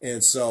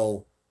 And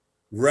so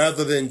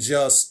rather than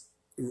just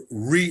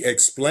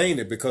re-explain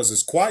it, because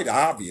it's quite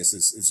obvious,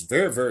 it's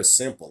very, very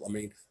simple.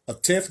 A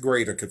 10th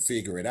grader could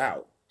figure it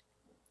out.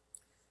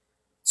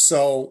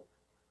 So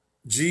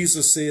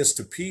Jesus says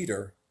to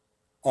Peter,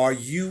 are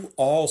you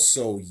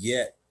also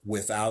yet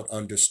without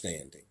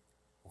understanding?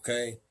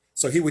 Okay.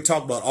 So here we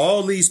talk about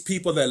all these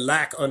people that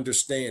lack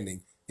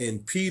understanding,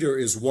 and Peter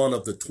is one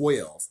of the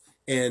 12.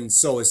 And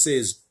so it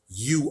says,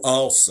 you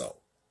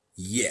also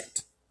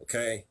yet.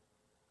 Okay.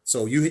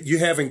 So you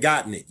haven't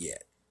gotten it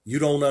yet. You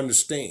don't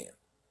understand.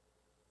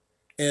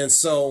 And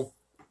so,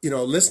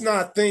 let's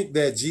not think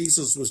that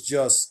Jesus was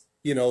just,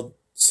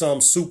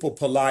 some super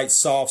polite,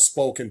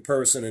 soft-spoken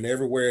person, and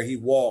everywhere he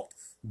walked,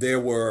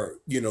 there were,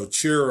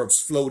 cherubs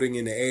floating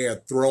in the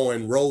air,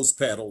 throwing rose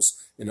petals,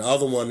 and the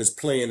other one is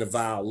playing the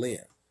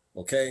violin.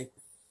 Okay?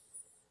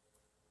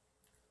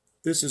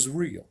 This is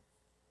real.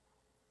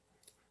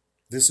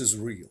 This is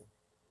real.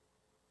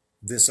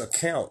 This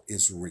account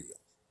is real.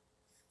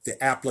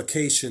 The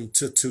application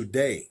to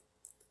today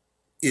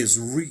is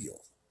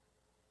real.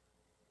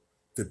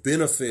 The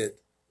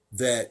benefit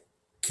that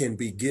can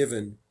be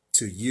given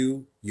to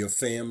you, your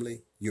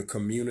family, your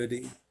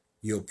community,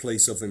 your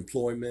place of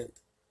employment,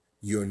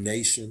 your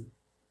nation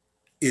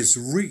is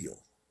real.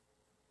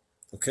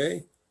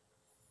 Okay?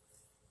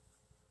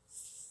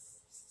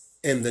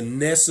 And the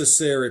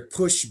necessary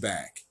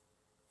pushback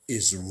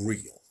is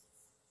real.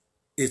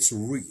 It's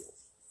real.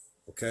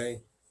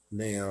 Okay?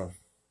 Now,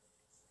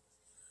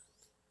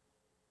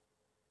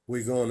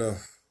 we're going to,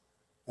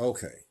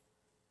 okay.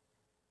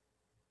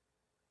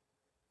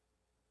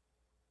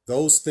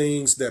 Those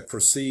things that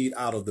proceed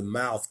out of the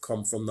mouth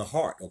come from the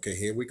heart. Okay,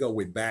 here we go.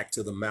 We're back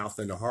to the mouth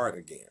and the heart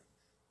again.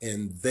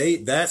 And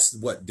that's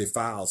what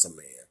defiles a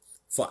man.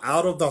 For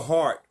out of the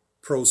heart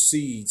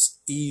proceeds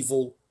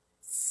evil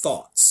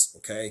thoughts.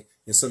 Okay.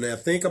 And so now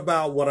think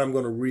about what I'm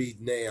going to read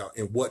now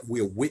and what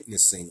we're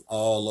witnessing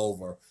all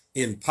over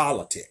in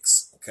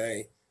politics.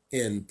 Okay.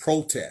 In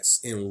protests,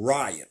 in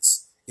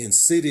riots, in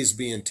cities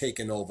being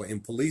taken over,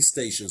 in police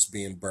stations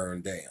being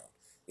burned down.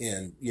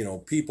 And,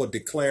 people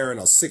declaring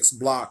a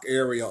 6-block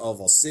area of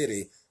a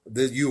city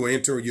that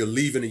you're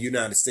leaving the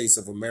United States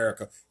of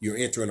America, you're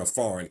entering a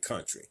foreign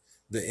country.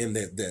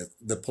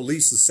 The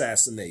police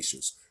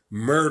assassinations,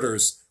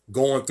 murders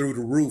going through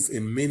the roof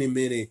in many,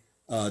 many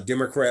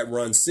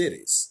Democrat-run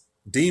cities.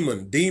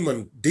 Demon,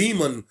 D-E-M-O-N,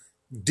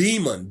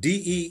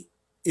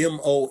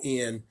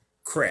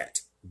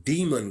 crat,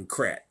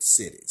 demon-crat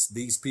cities.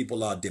 These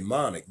people are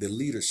demonic, the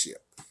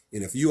leadership.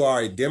 And if you are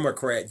a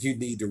Democrat, you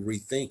need to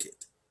rethink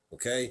it.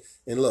 Okay.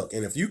 And look,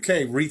 and if you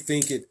can't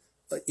rethink it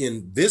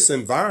in this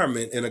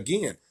environment, and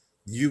again,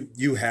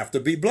 you have to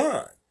be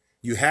blind.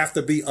 You have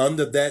to be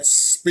under that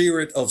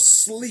spirit of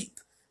sleep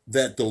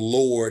that the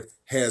Lord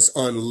has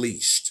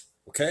unleashed.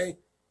 Okay.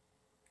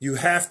 You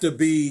have to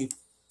be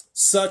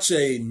such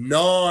a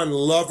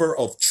non-lover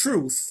of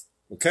truth,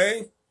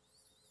 okay,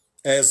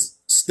 as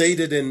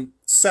stated in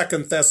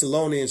 2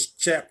 Thessalonians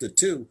chapter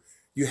 2,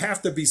 you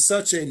have to be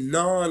such a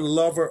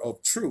non-lover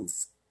of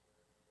truth,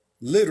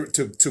 literally,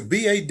 to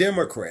be a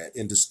Democrat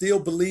and to still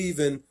believe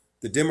in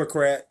the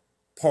Democrat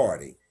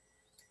Party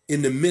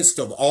in the midst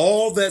of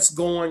all that's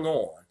going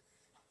on.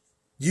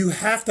 You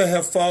have to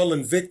have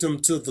fallen victim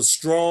to the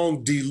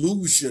strong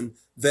delusion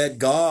that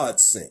God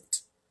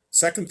sent.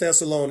 2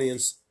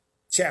 Thessalonians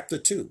chapter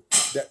 2,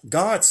 that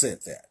God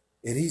sent that.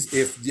 And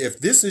if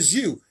this is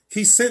you,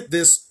 he sent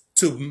this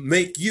to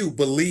make you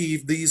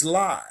believe these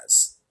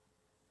lies.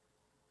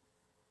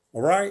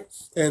 All right?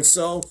 And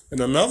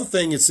another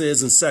thing it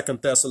says in 2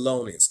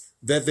 Thessalonians,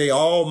 that they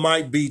all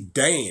might be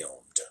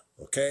damned,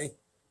 okay,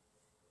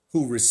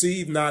 who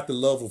receive not the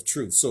love of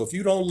truth. So if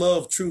you don't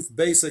love truth,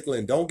 basically,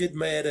 and don't get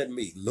mad at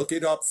me, look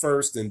it up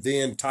first and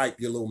then type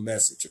your little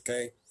message,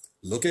 okay?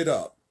 Look it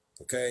up,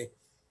 okay?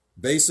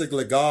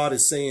 Basically, God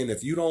is saying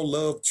if you don't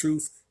love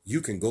truth,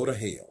 you can go to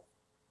hell.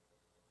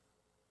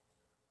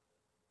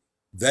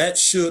 That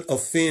should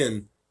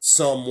offend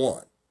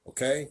someone,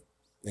 okay?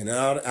 And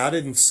I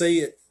didn't say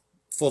it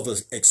for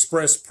the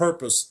express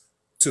purpose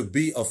to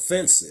be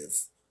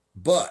offensive,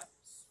 but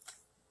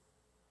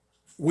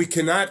we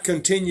cannot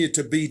continue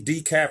to be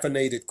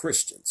decaffeinated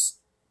Christians,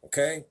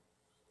 okay?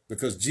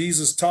 Because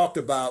Jesus talked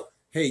about,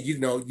 hey,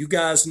 you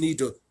guys need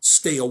to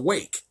stay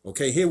awake,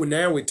 okay?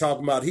 Now we're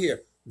talking about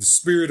here, the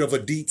spirit of a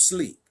deep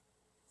sleep,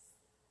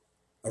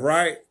 all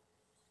right?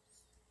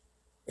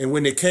 And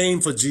when they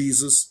came for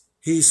Jesus,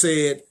 he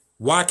said,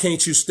 why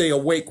can't you stay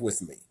awake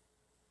with me?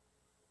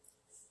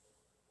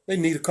 They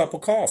need a cup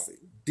of coffee.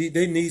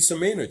 They need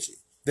some energy.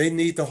 They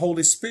need the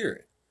Holy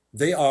Spirit.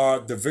 They are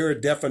the very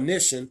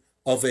definition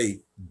of a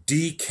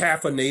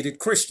decaffeinated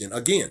Christian.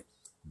 Again,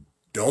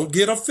 don't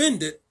get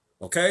offended,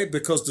 okay?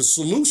 Because the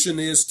solution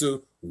is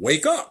to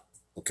wake up,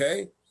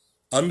 okay?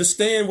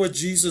 Understand what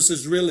Jesus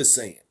is really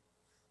saying.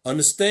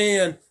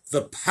 Understand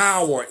the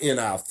power in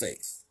our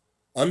faith.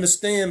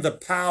 Understand the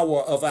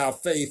power of our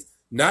faith,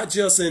 not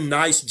just in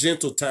nice,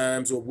 gentle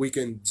times where we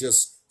can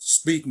just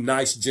speak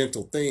nice,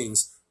 gentle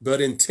things,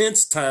 but in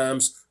tense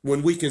times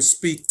when we can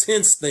speak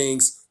tense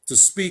things to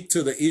speak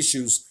to the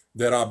issues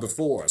that are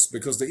before us.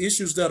 Because the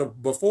issues that are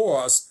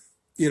before us,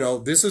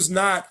 this is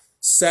not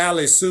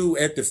Sally Sue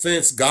at the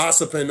fence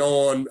gossiping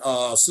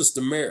on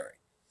Sister Mary.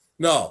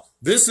 No,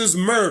 this is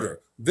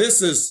murder.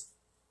 This is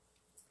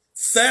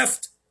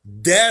theft,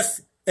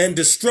 death, and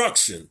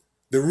destruction.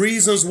 The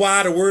reasons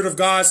why the word of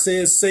God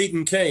says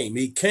Satan came.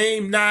 He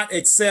came not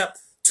except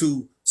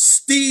to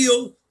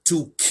steal,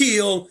 to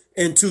kill,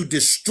 and to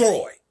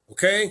destroy.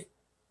 Okay?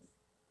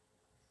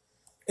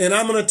 And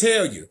I'm going to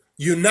tell you,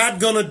 you're not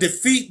going to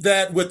defeat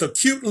that with a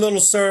cute little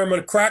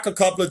sermon, crack a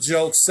couple of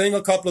jokes, sing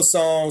a couple of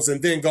songs,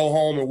 and then go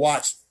home and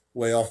watch.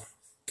 Well,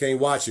 can't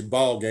watch your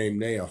ball game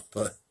now,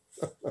 but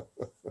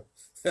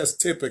that's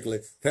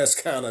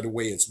kind of the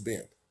way it's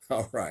been.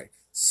 All right.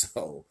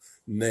 So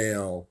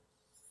now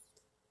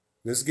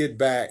let's get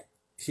back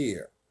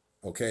here.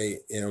 Okay.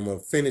 And I'm going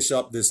to finish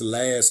up this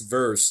last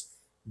verse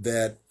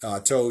that I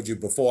told you.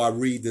 Before I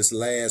read this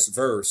last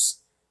verse,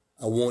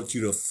 I want you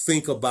to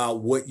think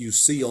about what you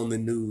see on the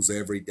news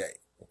every day.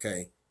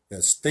 Okay.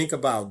 Just think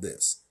about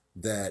this,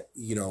 that,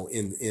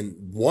 in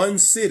one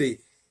city,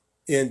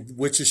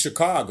 which is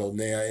Chicago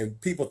now, and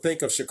people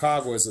think of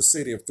Chicago as a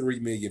city of 3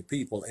 million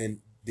people, and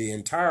the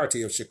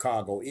entirety of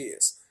Chicago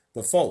is.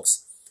 But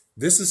folks,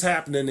 this is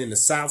happening in the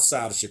south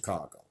side of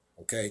Chicago.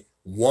 Okay.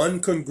 One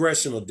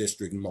congressional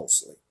district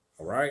mostly.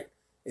 All right.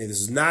 It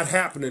is not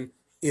happening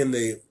in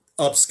the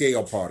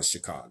upscale part of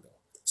Chicago.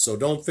 So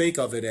don't think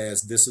of it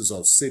as this is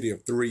a city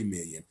of 3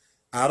 million.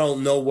 I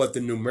don't know what the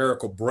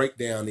numerical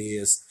breakdown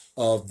is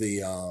of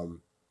the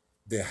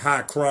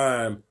high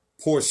crime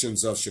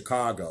portions of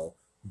Chicago,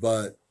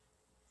 but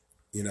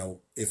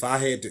if I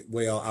had to,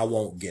 I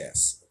won't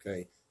guess.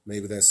 Okay,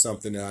 maybe that's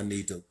something that I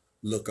need to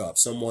look up.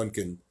 Someone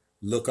can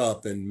look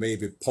up and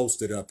maybe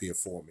post it up here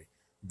for me.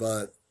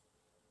 But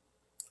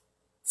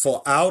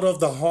for out of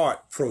the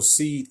heart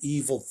proceed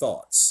evil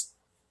thoughts,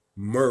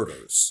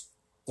 murders,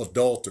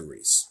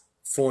 adulteries,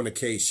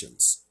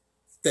 fornications,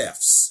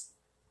 thefts,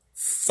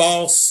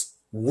 false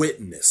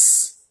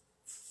witness,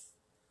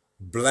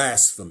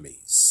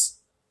 blasphemies.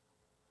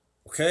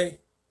 Okay?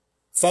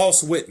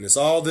 False witness,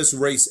 all this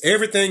race,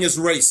 everything is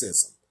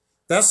racism.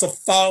 That's a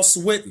false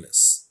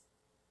witness.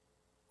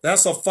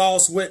 That's a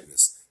false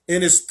witness.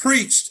 And it's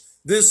preached,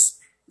 this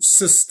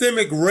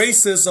systemic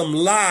racism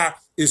lie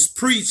is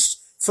preached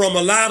from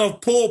a lot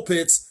of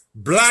pulpits,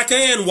 black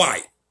and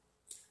white.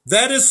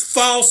 That is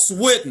false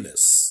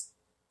witness.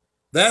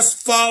 That's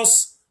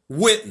false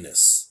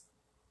witness.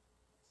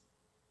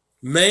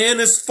 Man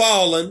is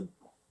fallen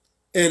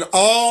and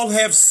all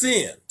have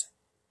sinned.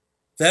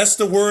 That's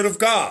the word of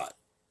God.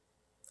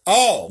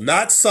 All,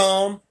 not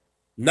some,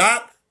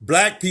 not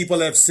black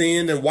people have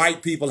sinned and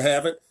white people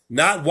haven't.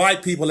 Not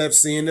white people have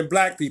sinned and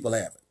black people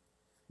haven't.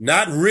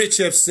 Not rich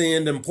have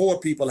sinned and poor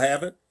people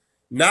haven't.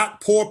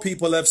 Not poor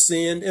people have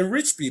sinned and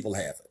rich people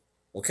haven't.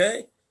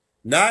 Okay?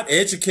 Not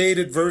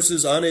educated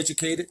versus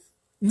uneducated.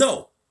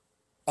 No,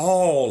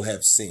 all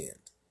have sinned.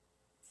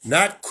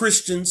 Not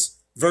Christians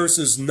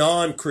versus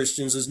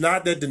non-Christians. It's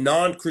not that the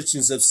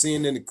non-Christians have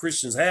sinned and the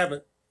Christians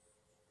haven't.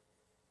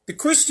 The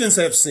Christians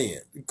have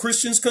sinned. The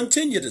Christians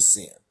continue to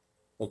sin.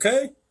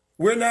 Okay?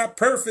 We're not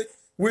perfect.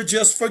 We're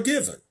just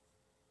forgiven.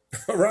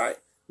 All right?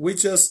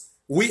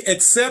 We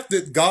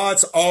accepted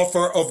God's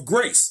offer of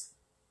grace.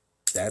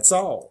 That's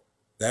all.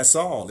 That's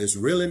all. It's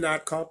really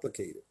not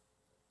complicated.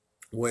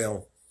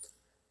 Well,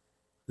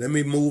 let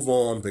me move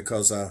on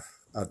because I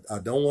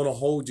don't want to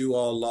hold you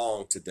all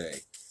long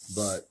today.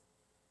 But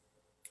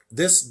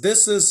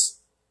this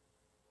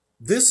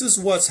is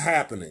what's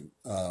happening,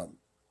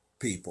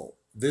 people.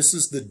 This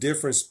is the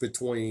difference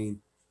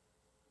between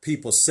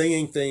people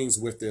saying things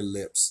with their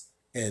lips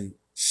and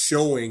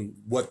showing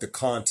what the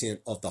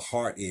content of the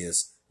heart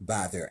is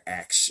by their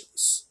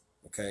actions.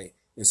 Okay?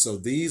 And so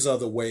these are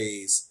the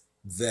ways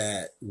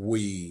that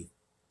we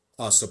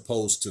are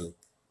supposed to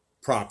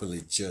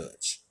properly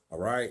judge. All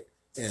right?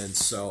 And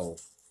so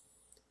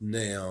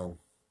now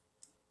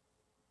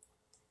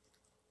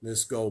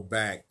let's go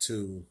back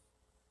to,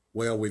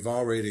 well, we've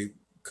already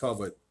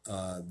covered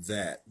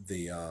that,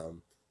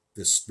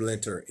 the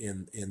splinter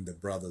in the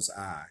brother's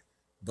eye.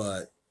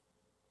 But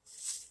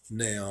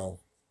now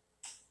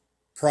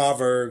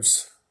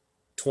Proverbs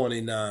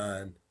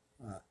 29,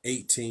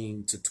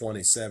 18 to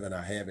 27,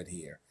 I have it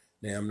here.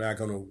 Now I'm not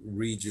going to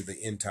read you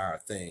the entire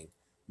thing,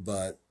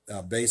 but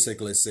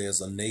basically it says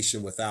a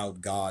nation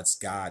without God's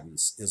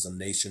guidance is a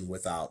nation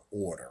without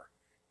order.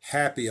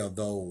 Happy are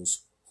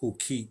those who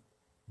keep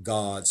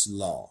God's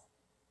law.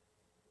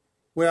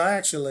 Well,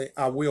 actually,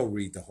 I will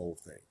read the whole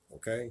thing,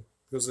 okay?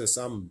 Because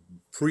I'm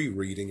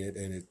pre-reading it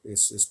and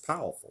it's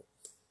powerful.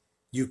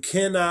 You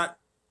cannot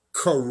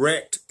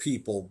correct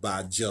people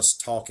by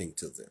just talking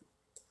to them.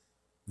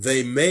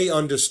 They may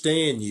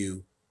understand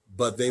you,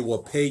 but they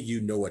will pay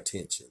you no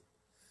attention.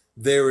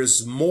 There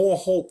is more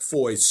hope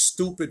for a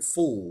stupid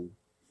fool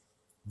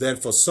than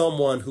for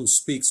someone who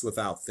speaks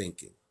without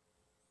thinking.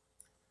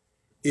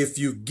 If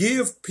you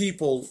give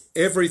people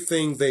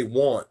everything they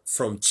want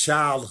from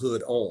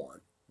childhood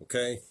on,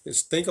 okay,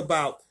 just think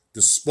about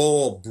the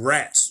spoiled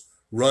brats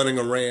running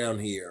around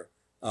here,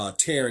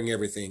 tearing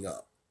everything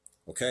up,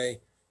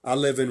 okay? I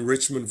live in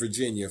Richmond,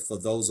 Virginia, for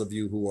those of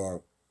you who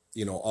are,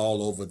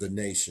 all over the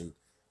nation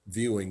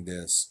viewing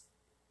this.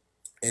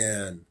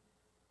 And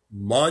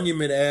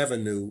Monument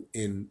Avenue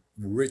in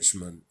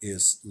Richmond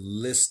is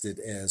listed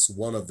as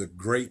one of the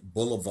great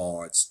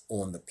boulevards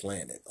on the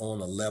planet,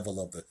 on a level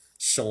of the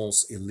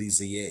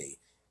Champs-Élysées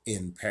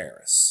in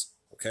Paris,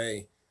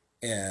 okay?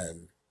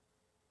 And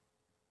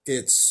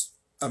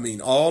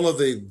all of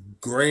the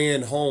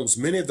grand homes,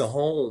 many of the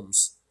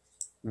homes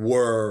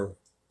were,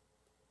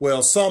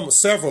 well,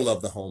 several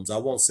of the homes, I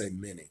won't say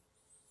many,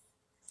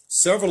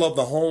 several of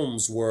the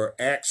homes were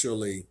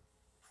actually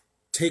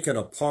taken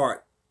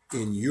apart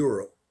in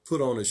Europe,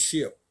 put on a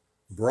ship,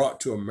 brought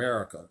to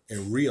America,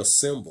 and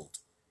reassembled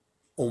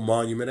on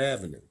Monument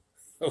Avenue.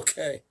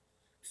 Okay.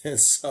 And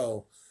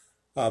so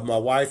my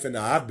wife and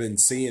I've been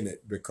seeing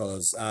it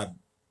because I'm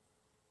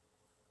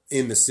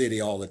in the city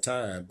all the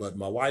time. But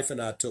my wife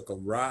and I took a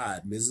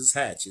ride. Mrs.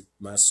 Hatchett,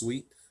 my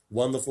sweet,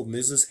 wonderful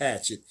Mrs.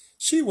 Hatchett,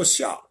 she was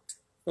shocked.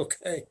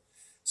 Okay.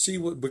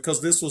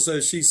 Because this was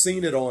she's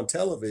seen it on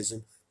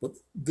television, but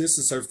this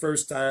is her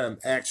first time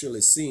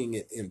actually seeing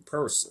it in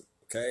person.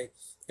 Okay.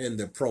 And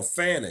the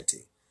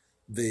profanity,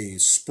 the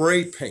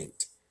spray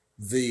paint,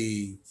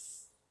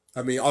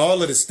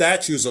 all of the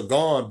statues are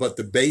gone, but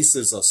the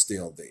bases are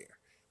still there.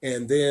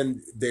 And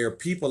then there are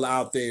people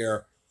out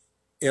there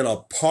in a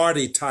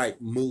party type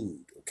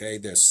mood. Okay.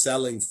 They're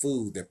selling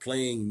food. They're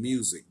playing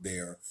music.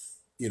 They're,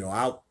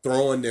 out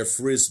throwing their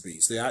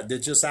frisbees. They're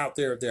just out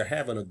there. They're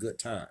having a good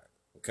time.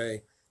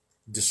 Okay.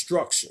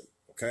 Destruction.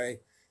 Okay.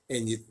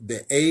 And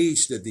the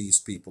age that these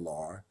people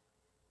are,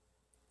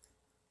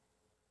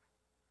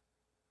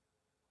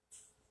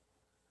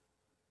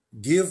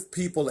 give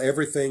people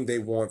everything they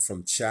want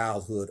from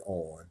childhood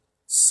on.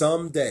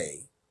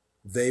 Someday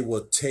they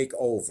will take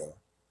over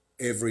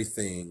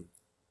everything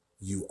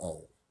you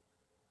own.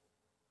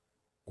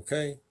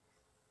 Okay?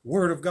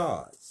 Word of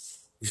God.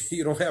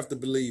 You don't have to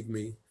believe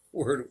me.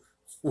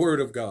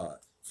 Word of God,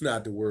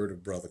 not the word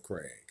of Brother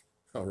Craig.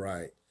 All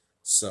right.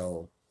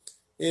 So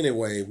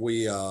anyway,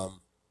 we're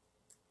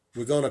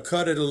going to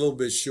cut it a little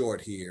bit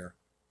short here.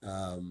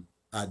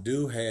 I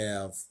do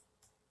have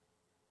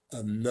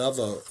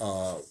another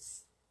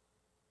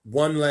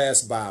one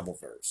last Bible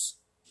verse,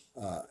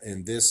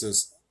 and this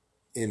is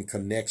in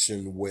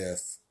connection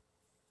with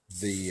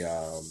the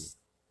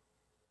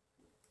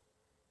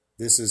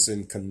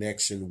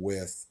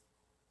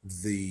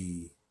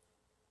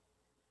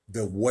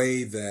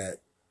way that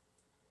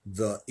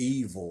the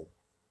evil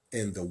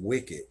and the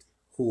wicked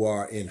who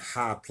are in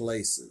high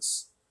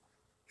places,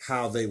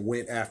 how they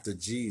went after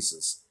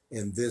Jesus,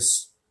 and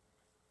this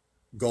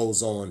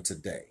goes on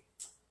today.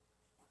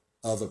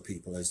 Other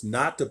people. It's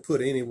not to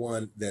put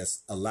anyone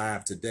that's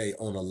alive today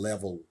on a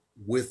level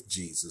with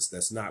Jesus.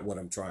 That's not what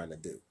I'm trying to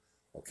do.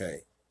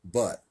 Okay.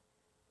 But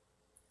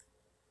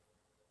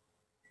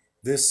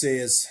This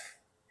says,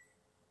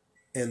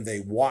 and they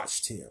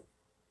watched him.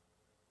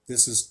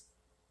 This is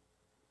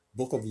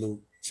Book of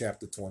Luke,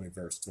 chapter 20,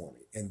 verse 20.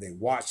 And they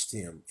watched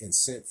him and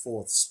sent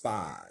forth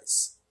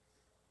spies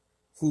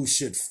who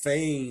should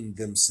feign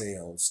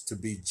themselves to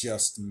be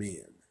just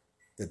men,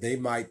 that they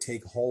might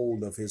take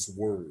hold of his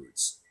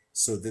words,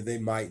 so that they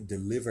might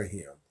deliver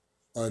him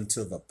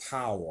unto the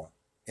power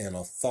and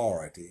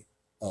authority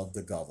of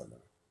the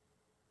governor.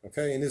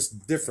 Okay, and there's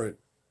different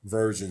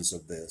versions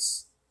of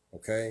this.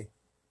 Okay,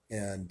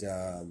 and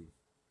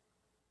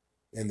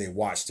they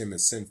watched him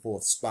and sent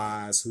forth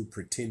spies who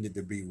pretended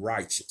to be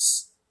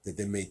righteous, that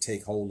they may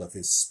take hold of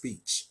his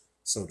speech,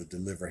 so to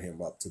deliver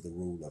him up to the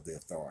rule of the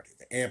authority.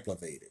 The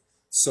amplified.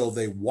 So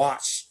they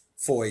watched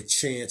for a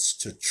chance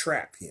to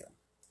trap him.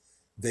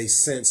 They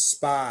sent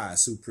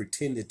spies who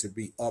pretended to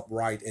be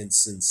upright and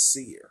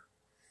sincere,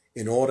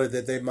 in order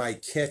that they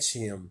might catch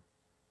him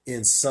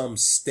in some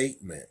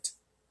statement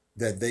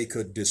that they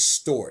could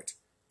distort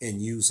and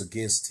use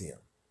against him,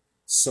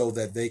 so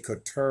that they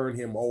could turn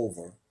him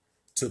over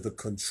to the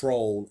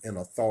control and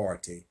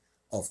authority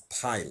of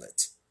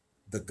Pilate,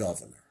 the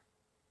governor.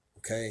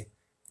 Okay?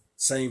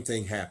 Same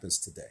thing happens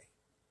today.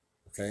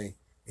 Okay?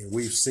 And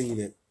we've seen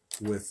it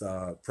with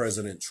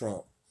President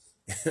Trump.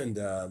 And,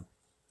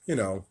 you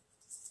know,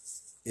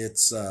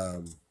 it's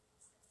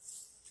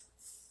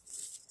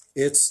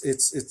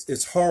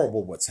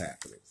horrible what's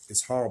happening.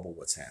 It's horrible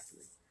what's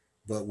happening.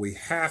 But we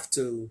have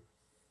to,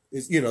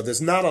 you know, there's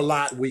not a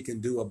lot we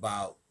can do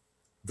about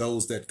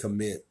those that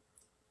commit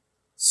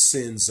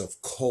sins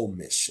of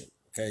commission,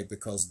 okay?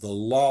 Because the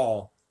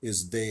law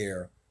is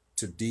there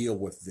to deal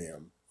with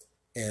them.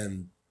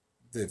 And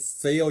the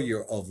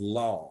failure of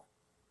law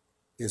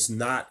is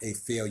not a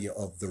failure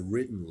of the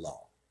written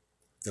law.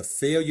 The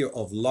failure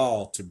of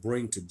law to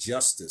bring to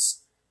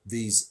justice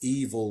these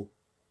evil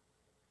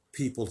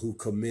people who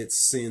commit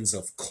sins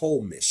of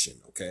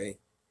commission, okay?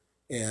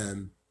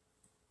 And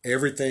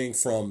everything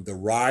from the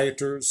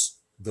rioters,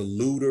 the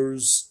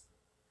looters,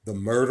 the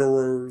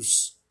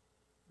murderers,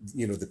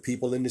 you know, the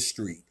people in the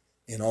street,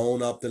 and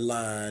on up the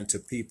line to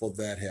people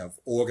that have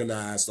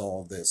organized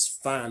all this,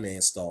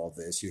 financed all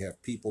this. You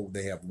have people,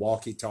 they have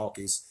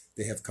walkie-talkies,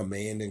 they have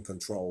command and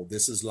control.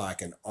 This is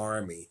like an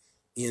army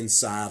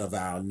inside of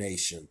our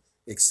nation,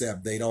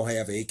 except they don't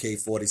have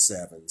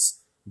AK-47s.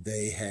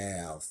 They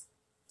have,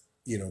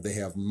 you know, they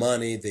have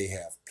money, they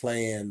have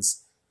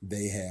plans,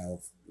 they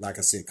have, like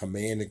I said,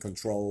 command and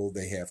control,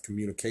 they have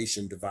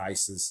communication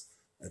devices.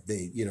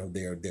 They, you know,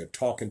 they're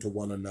talking to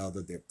one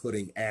another, they're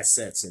putting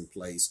assets in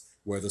place,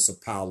 whether it's a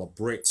pile of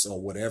bricks or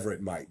whatever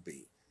it might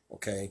be.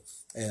 Okay.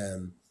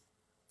 And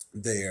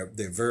they're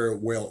very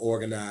well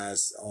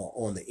organized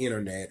on the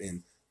internet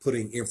and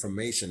putting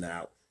information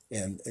out.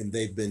 And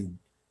they've been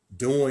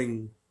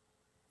doing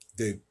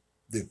the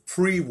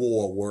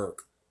pre-war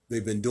work.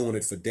 They've been doing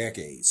it for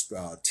decades,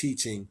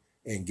 teaching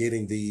and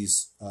getting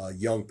these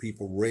young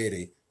people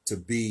ready to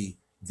be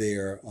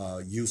their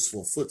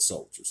useful foot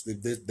soldiers.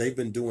 They've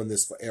been doing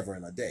this forever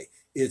and a day.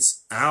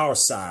 It's our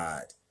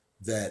side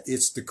that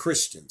it's the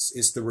Christians,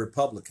 it's the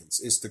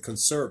Republicans, it's the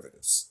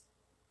conservatives.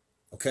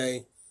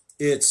 Okay?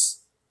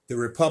 It's the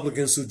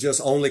Republicans who just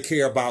only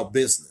care about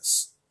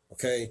business.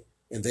 Okay?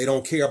 And they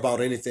don't care about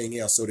anything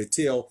else. So they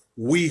tell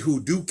we who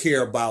do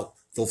care about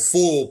the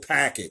full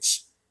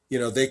package, you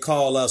know, they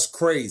call us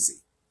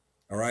crazy.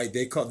 All right?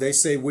 They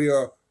say we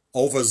are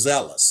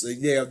overzealous.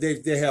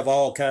 They have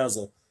all kinds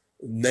of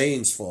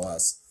names for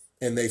us,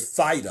 and they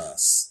fight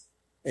us,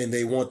 and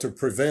they want to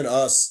prevent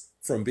us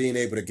from being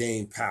able to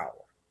gain power.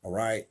 All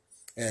right.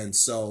 And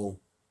so,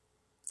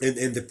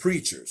 and the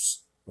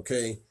preachers,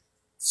 okay.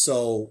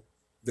 So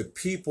the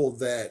people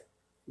that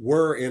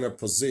were in a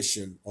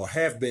position or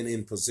have been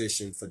in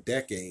position for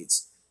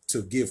decades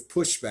to give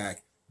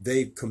pushback,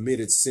 they've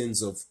committed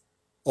sins of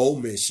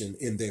omission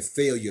in their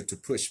failure to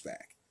push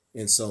back.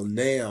 And so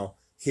now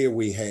here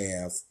we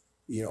have,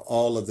 you know,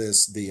 all of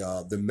this,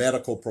 the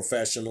medical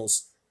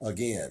professionals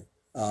again,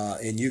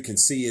 and you can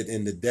see it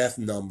in the death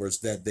numbers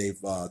that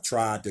they've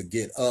tried to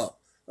get up.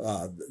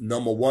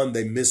 Number one,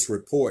 they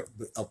misreport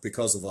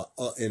because of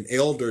an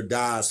elder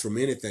dies from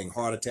anything,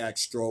 heart attack,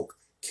 stroke,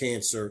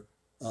 cancer,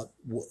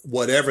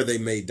 whatever they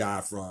may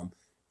die from.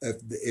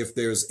 If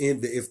there's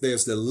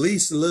the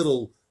least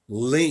little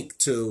link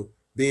to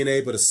being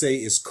able to say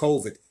it's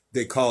COVID,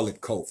 they call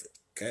it COVID.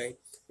 Okay,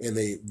 and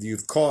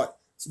you've caught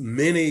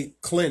many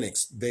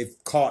clinics. They've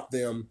caught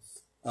them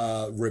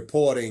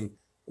reporting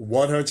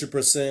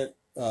 100%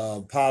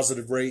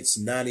 positive rates,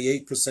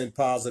 98%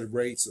 positive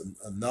rates.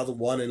 Another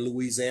one in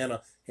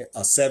Louisiana,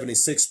 a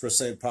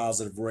 76%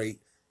 positive rate.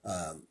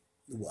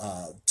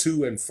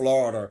 Two in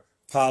Florida,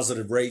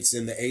 positive rates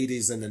in the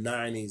 80s and the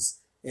 90s.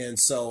 And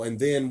so, and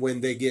then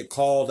when they get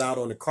called out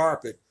on the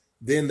carpet,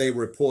 then they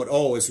report,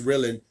 oh, it's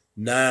really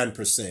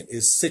 9%,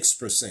 it's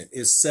 6%,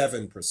 it's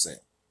 7%.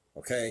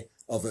 Okay.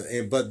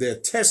 But they're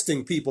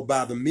testing people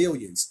by the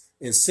millions,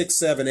 and 6,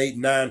 7, 8,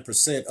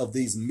 9% of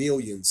these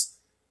millions,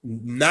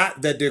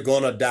 not that they're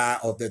going to die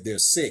or that they're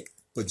sick,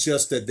 but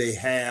just that they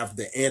have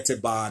the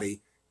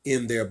antibody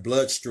in their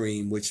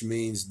bloodstream, which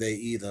means they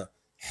either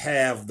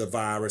have the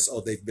virus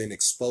or they've been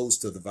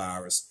exposed to the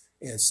virus.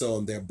 And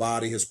so their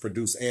body has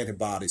produced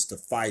antibodies to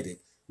fight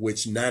it,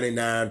 which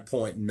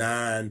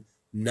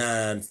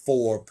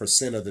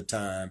 99.994% of the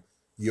time,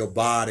 your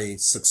body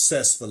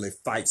successfully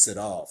fights it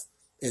off.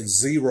 And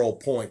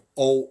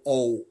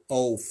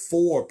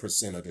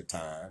 0.0004% of the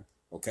time,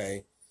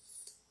 okay,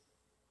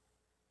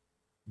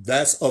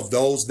 that's of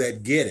those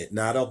that get it,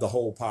 not of the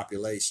whole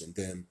population,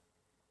 then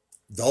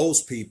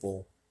those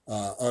people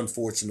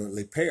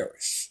unfortunately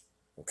perish,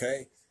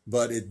 okay?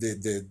 But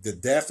the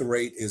death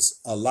rate is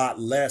a lot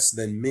less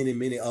than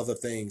many other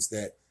things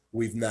that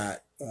we've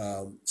not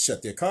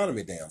shut the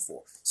economy down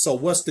for. So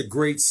what's the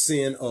great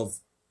sin of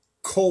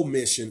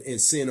commission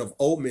and sin of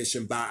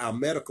omission by our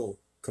medical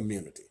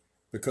community?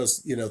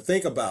 Because, you know,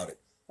 think about it.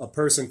 A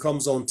person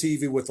comes on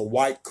TV with a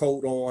white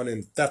coat on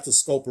and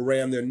stethoscope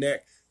around their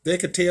neck. They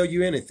could tell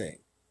you anything.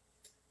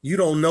 You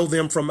don't know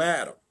them from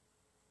Adam,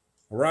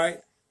 all right?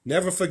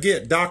 Never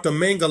forget, Dr.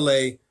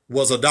 Mengele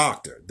was a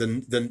doctor,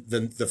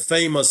 the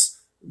famous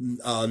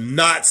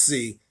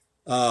Nazi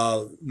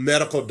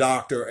medical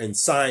doctor and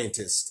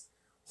scientist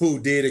who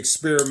did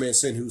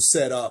experiments and who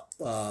set up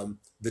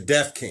the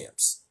death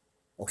camps,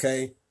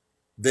 okay?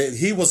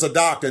 He was a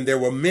doctor, and there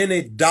were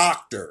many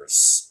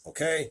doctors,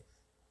 okay?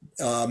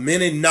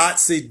 Many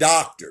Nazi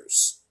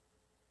doctors.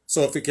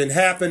 So if it can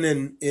happen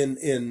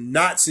in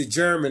Nazi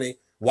Germany,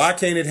 why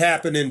can't it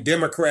happen in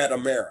Democrat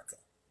America?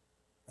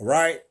 All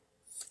right?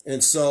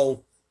 And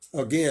so,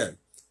 again,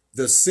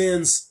 the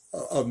sins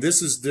of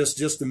this is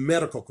just the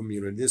medical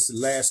community. This is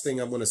the last thing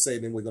I'm going to say,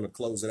 then we're going to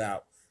close it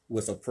out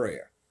with a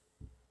prayer.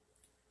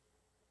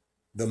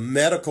 The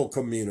medical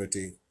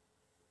community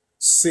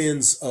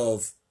sins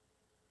of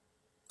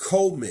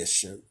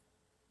commission,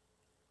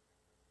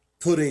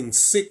 putting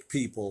sick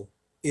people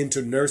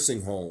into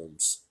nursing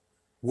homes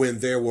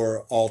when there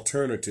were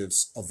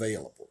alternatives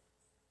available.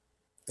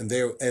 And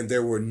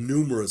there were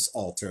numerous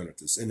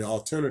alternatives, and the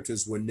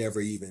alternatives were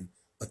never even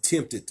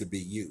attempted to be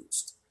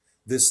used.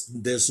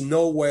 There's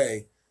no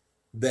way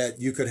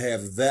that you could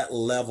have that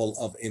level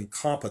of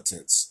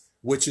incompetence,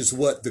 which is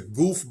what the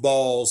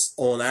goofballs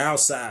on our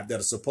side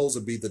that are supposed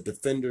to be the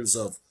defenders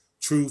of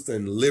truth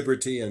and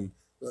liberty, and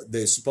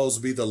they're supposed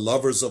to be the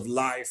lovers of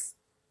life,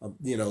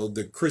 you know,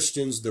 the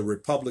Christians, the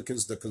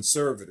Republicans, the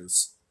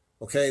conservatives.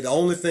 Okay, the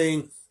only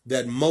thing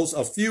that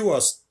a few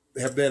us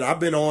have been, I've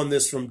been on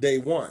this from day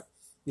one.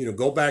 You know,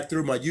 go back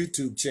through my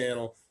YouTube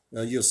channel.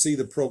 You'll see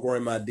the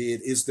program I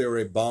did, Is There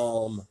a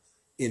Balm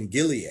in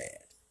Gilead?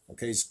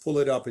 Okay, just pull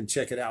it up and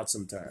check it out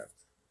sometime.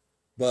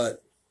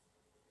 But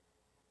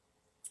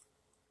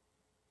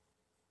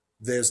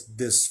there's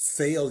this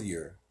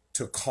failure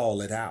to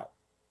call it out,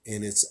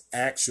 and it's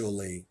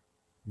actually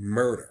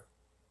murder.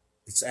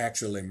 It's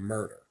actually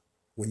murder.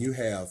 When you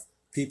have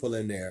people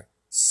in their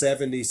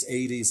 70s,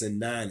 80s,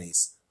 and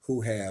 90s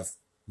who have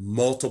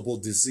multiple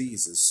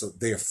diseases, so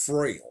they're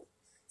frail,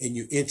 and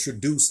you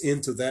introduce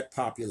into that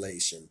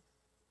population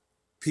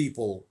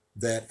people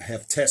that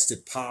have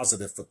tested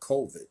positive for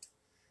COVID,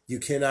 you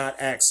cannot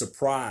act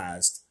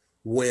surprised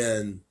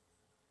when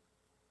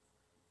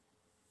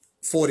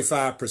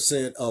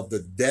 45% of the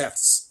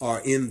deaths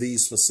are in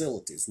these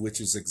facilities, which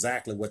is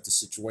exactly what the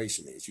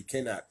situation is. You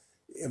cannot,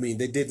 I mean,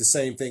 they did the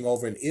same thing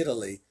over in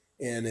Italy,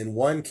 and in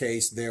one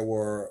case, there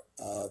were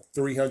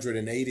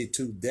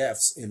 382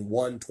 deaths in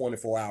one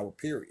 24-hour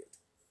period,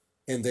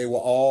 and they were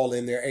all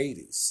in their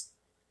 80s.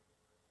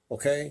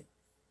 Okay?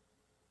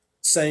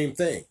 Same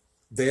thing.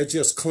 They're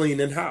just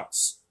cleaning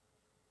house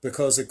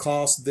because it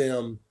costs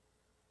them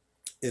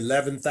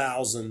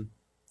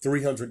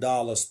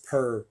 $11,300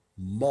 per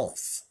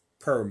month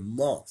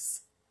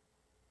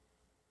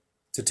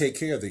to take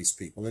care of these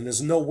people. And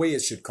there's no way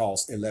it should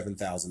cost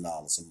 $11,000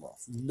 a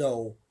month.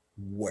 No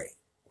way.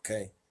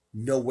 Okay?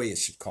 No way it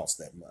should cost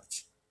that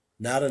much.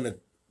 Not in a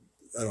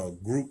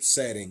group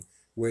setting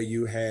where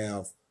you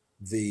have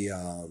the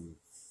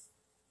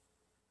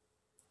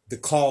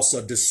costs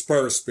are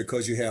dispersed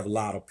because you have a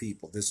lot of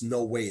people. There's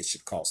no way it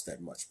should cost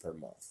that much per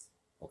month.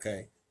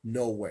 Okay?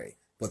 No way.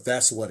 But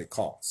that's what it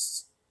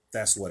costs.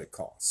 That's what it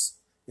costs.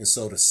 And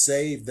so to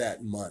save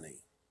that money,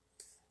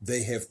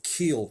 they have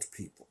killed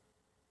people.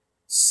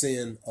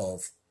 Sin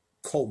of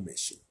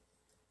commission,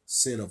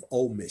 sin of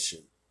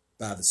omission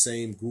by the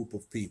same group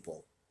of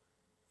people.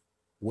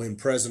 When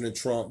President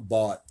Trump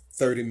bought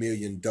 30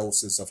 million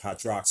doses of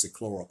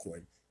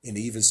hydroxychloroquine and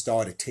even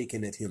started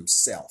taking it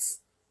himself.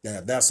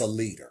 Now, that's a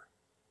leader.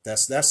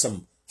 That's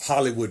some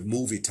Hollywood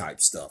movie type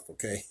stuff,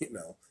 okay? You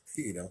know,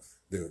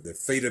 the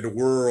fate of the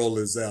world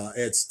is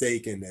at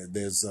stake, and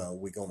there's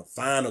we're gonna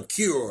find a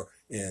cure,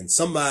 and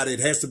somebody, it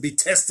has to be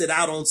tested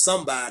out on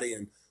somebody,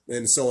 and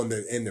so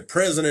the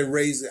president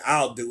raised it,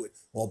 I'll do it.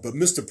 Well, but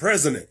Mr.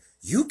 President,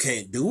 you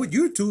can't do it.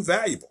 You're too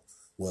valuable.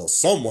 Well,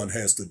 someone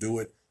has to do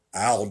it.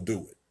 I'll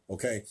do it.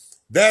 Okay,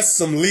 that's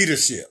some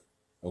leadership.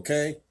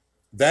 Okay,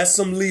 that's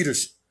some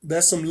leadership.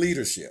 That's some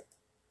leadership.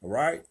 All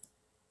right.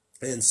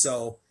 And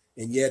so,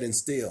 and yet and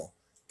still,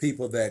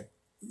 people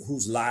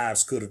whose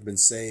lives could have been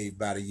saved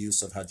by the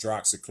use of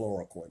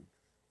hydroxychloroquine,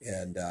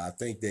 And I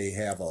think they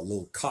have a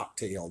little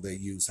cocktail. They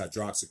use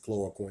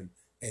hydroxychloroquine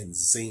and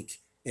zinc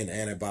and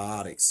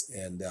antibiotics.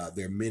 And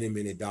there are many,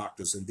 many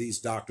doctors, and these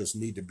doctors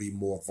need to be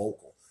more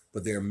vocal.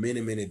 But there are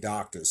many, many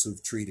doctors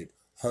who've treated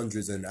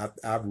hundreds. And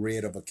I've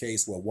read of a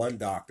case where one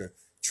doctor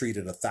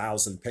treated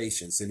 1,000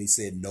 patients, and he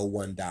said no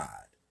one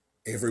died.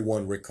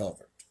 Everyone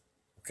recovered.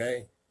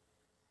 Okay?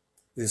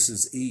 This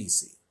is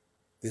easy.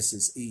 This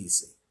is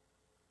easy.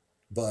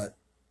 But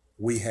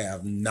we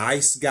have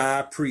nice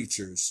guy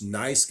preachers,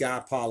 nice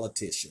guy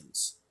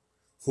politicians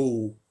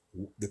who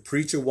the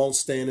preacher won't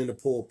stand in the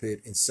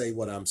pulpit and say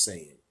what I'm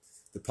saying.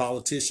 The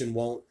politician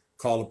won't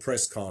call a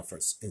press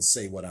conference and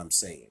say what I'm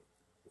saying.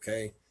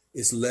 Okay?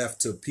 It's left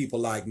to people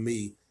like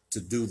me to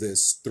do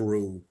this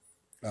through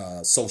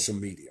social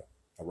media.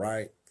 All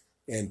right?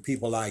 And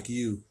people like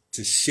you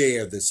to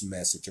share this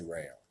message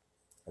around.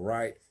 All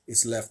right?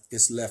 It's left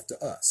to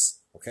us.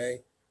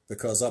 Okay?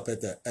 Because up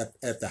at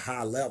the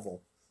high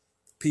level,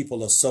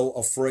 people are so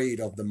afraid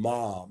of the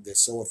mob. They're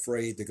so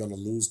afraid they're going to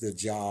lose their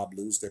job,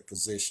 lose their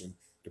position.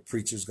 The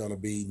preacher's going to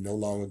be no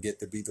longer get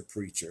to be the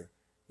preacher.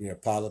 You know,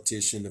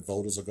 politician, the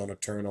voters are going to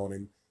turn on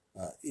him.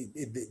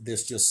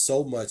 There's just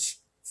so much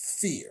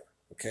fear,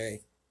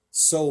 okay?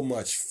 So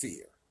much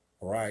fear,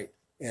 all right?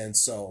 And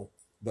so,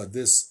 but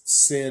this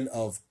sin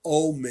of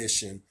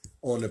omission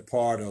on the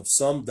part of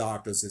some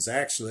doctors is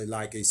actually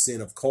like a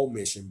sin of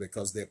commission,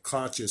 because they're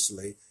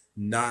consciously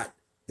not,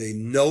 they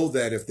know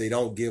that if they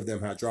don't give them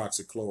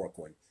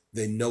hydroxychloroquine,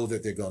 they know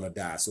that they're going to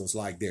die. So it's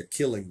like they're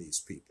killing these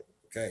people,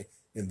 okay?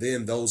 And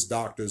then those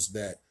doctors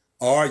that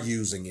are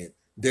using it,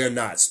 they're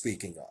not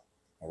speaking up,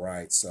 all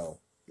right? So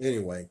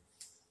anyway,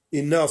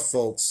 enough,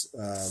 folks.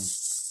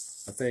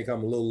 I think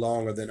I'm a little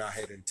longer than I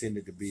had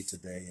intended to be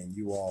today, and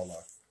you all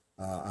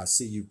are, I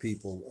see you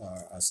people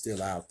are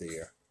still out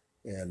there,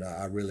 and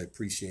I really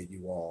appreciate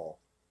you all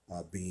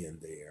being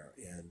there.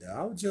 And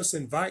I would just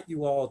invite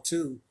you all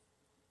to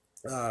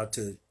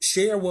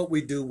share what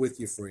we do with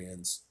your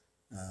friends.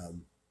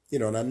 You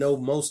know, and I know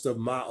most of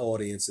my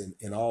audience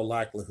in all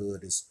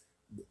likelihood is,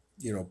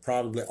 you know,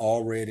 probably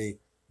already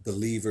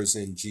believers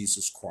in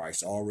Jesus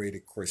Christ,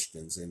 already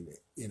Christians. And,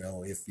 you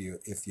know, if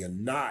you're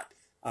not,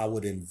 I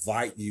would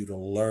invite you to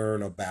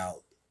learn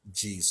about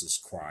Jesus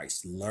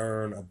Christ,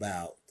 learn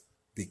about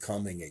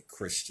becoming a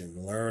Christian,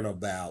 learn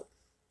about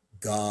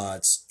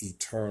God's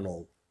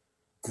eternal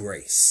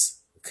grace.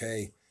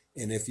 Okay.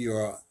 And if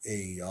you're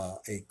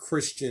a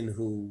Christian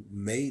who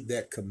made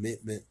that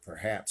commitment,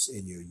 perhaps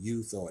in your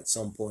youth or at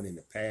some point in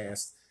the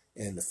past,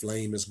 and the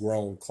flame has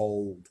grown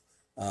cold,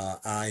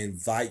 I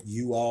invite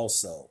you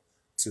also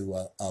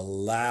to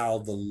allow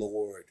the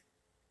Lord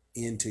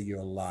into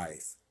your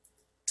life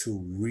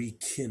to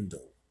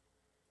rekindle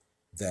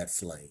that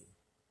flame.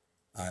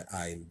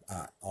 I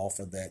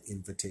offer that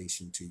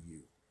invitation to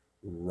you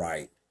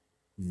right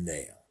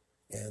now.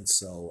 And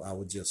so I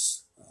would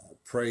just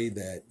pray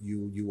that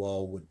you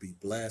all would be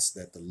blessed,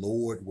 that the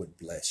Lord would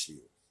bless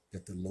you,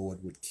 that the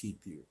Lord would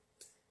keep you,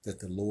 that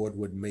the Lord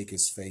would make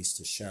his face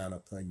to shine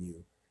upon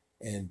you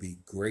and be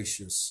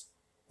gracious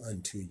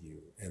unto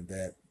you, and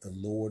that the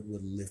Lord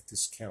would lift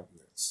his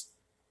countenance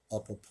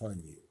up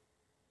upon you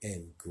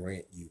and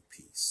grant you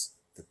peace,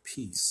 the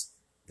peace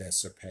that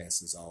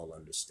surpasses all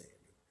understanding.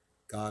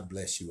 God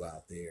bless you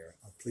out there.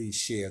 Please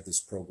share this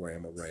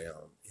program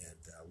around, and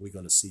we're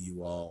going to see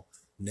you all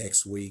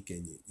next week.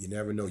 And you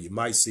never know, you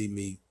might see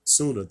me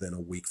sooner than a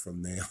week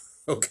from now.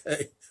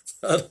 Okay.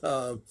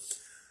 But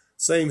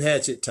same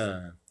hatchet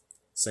time,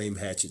 same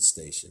hatchet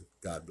station.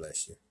 God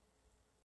bless you.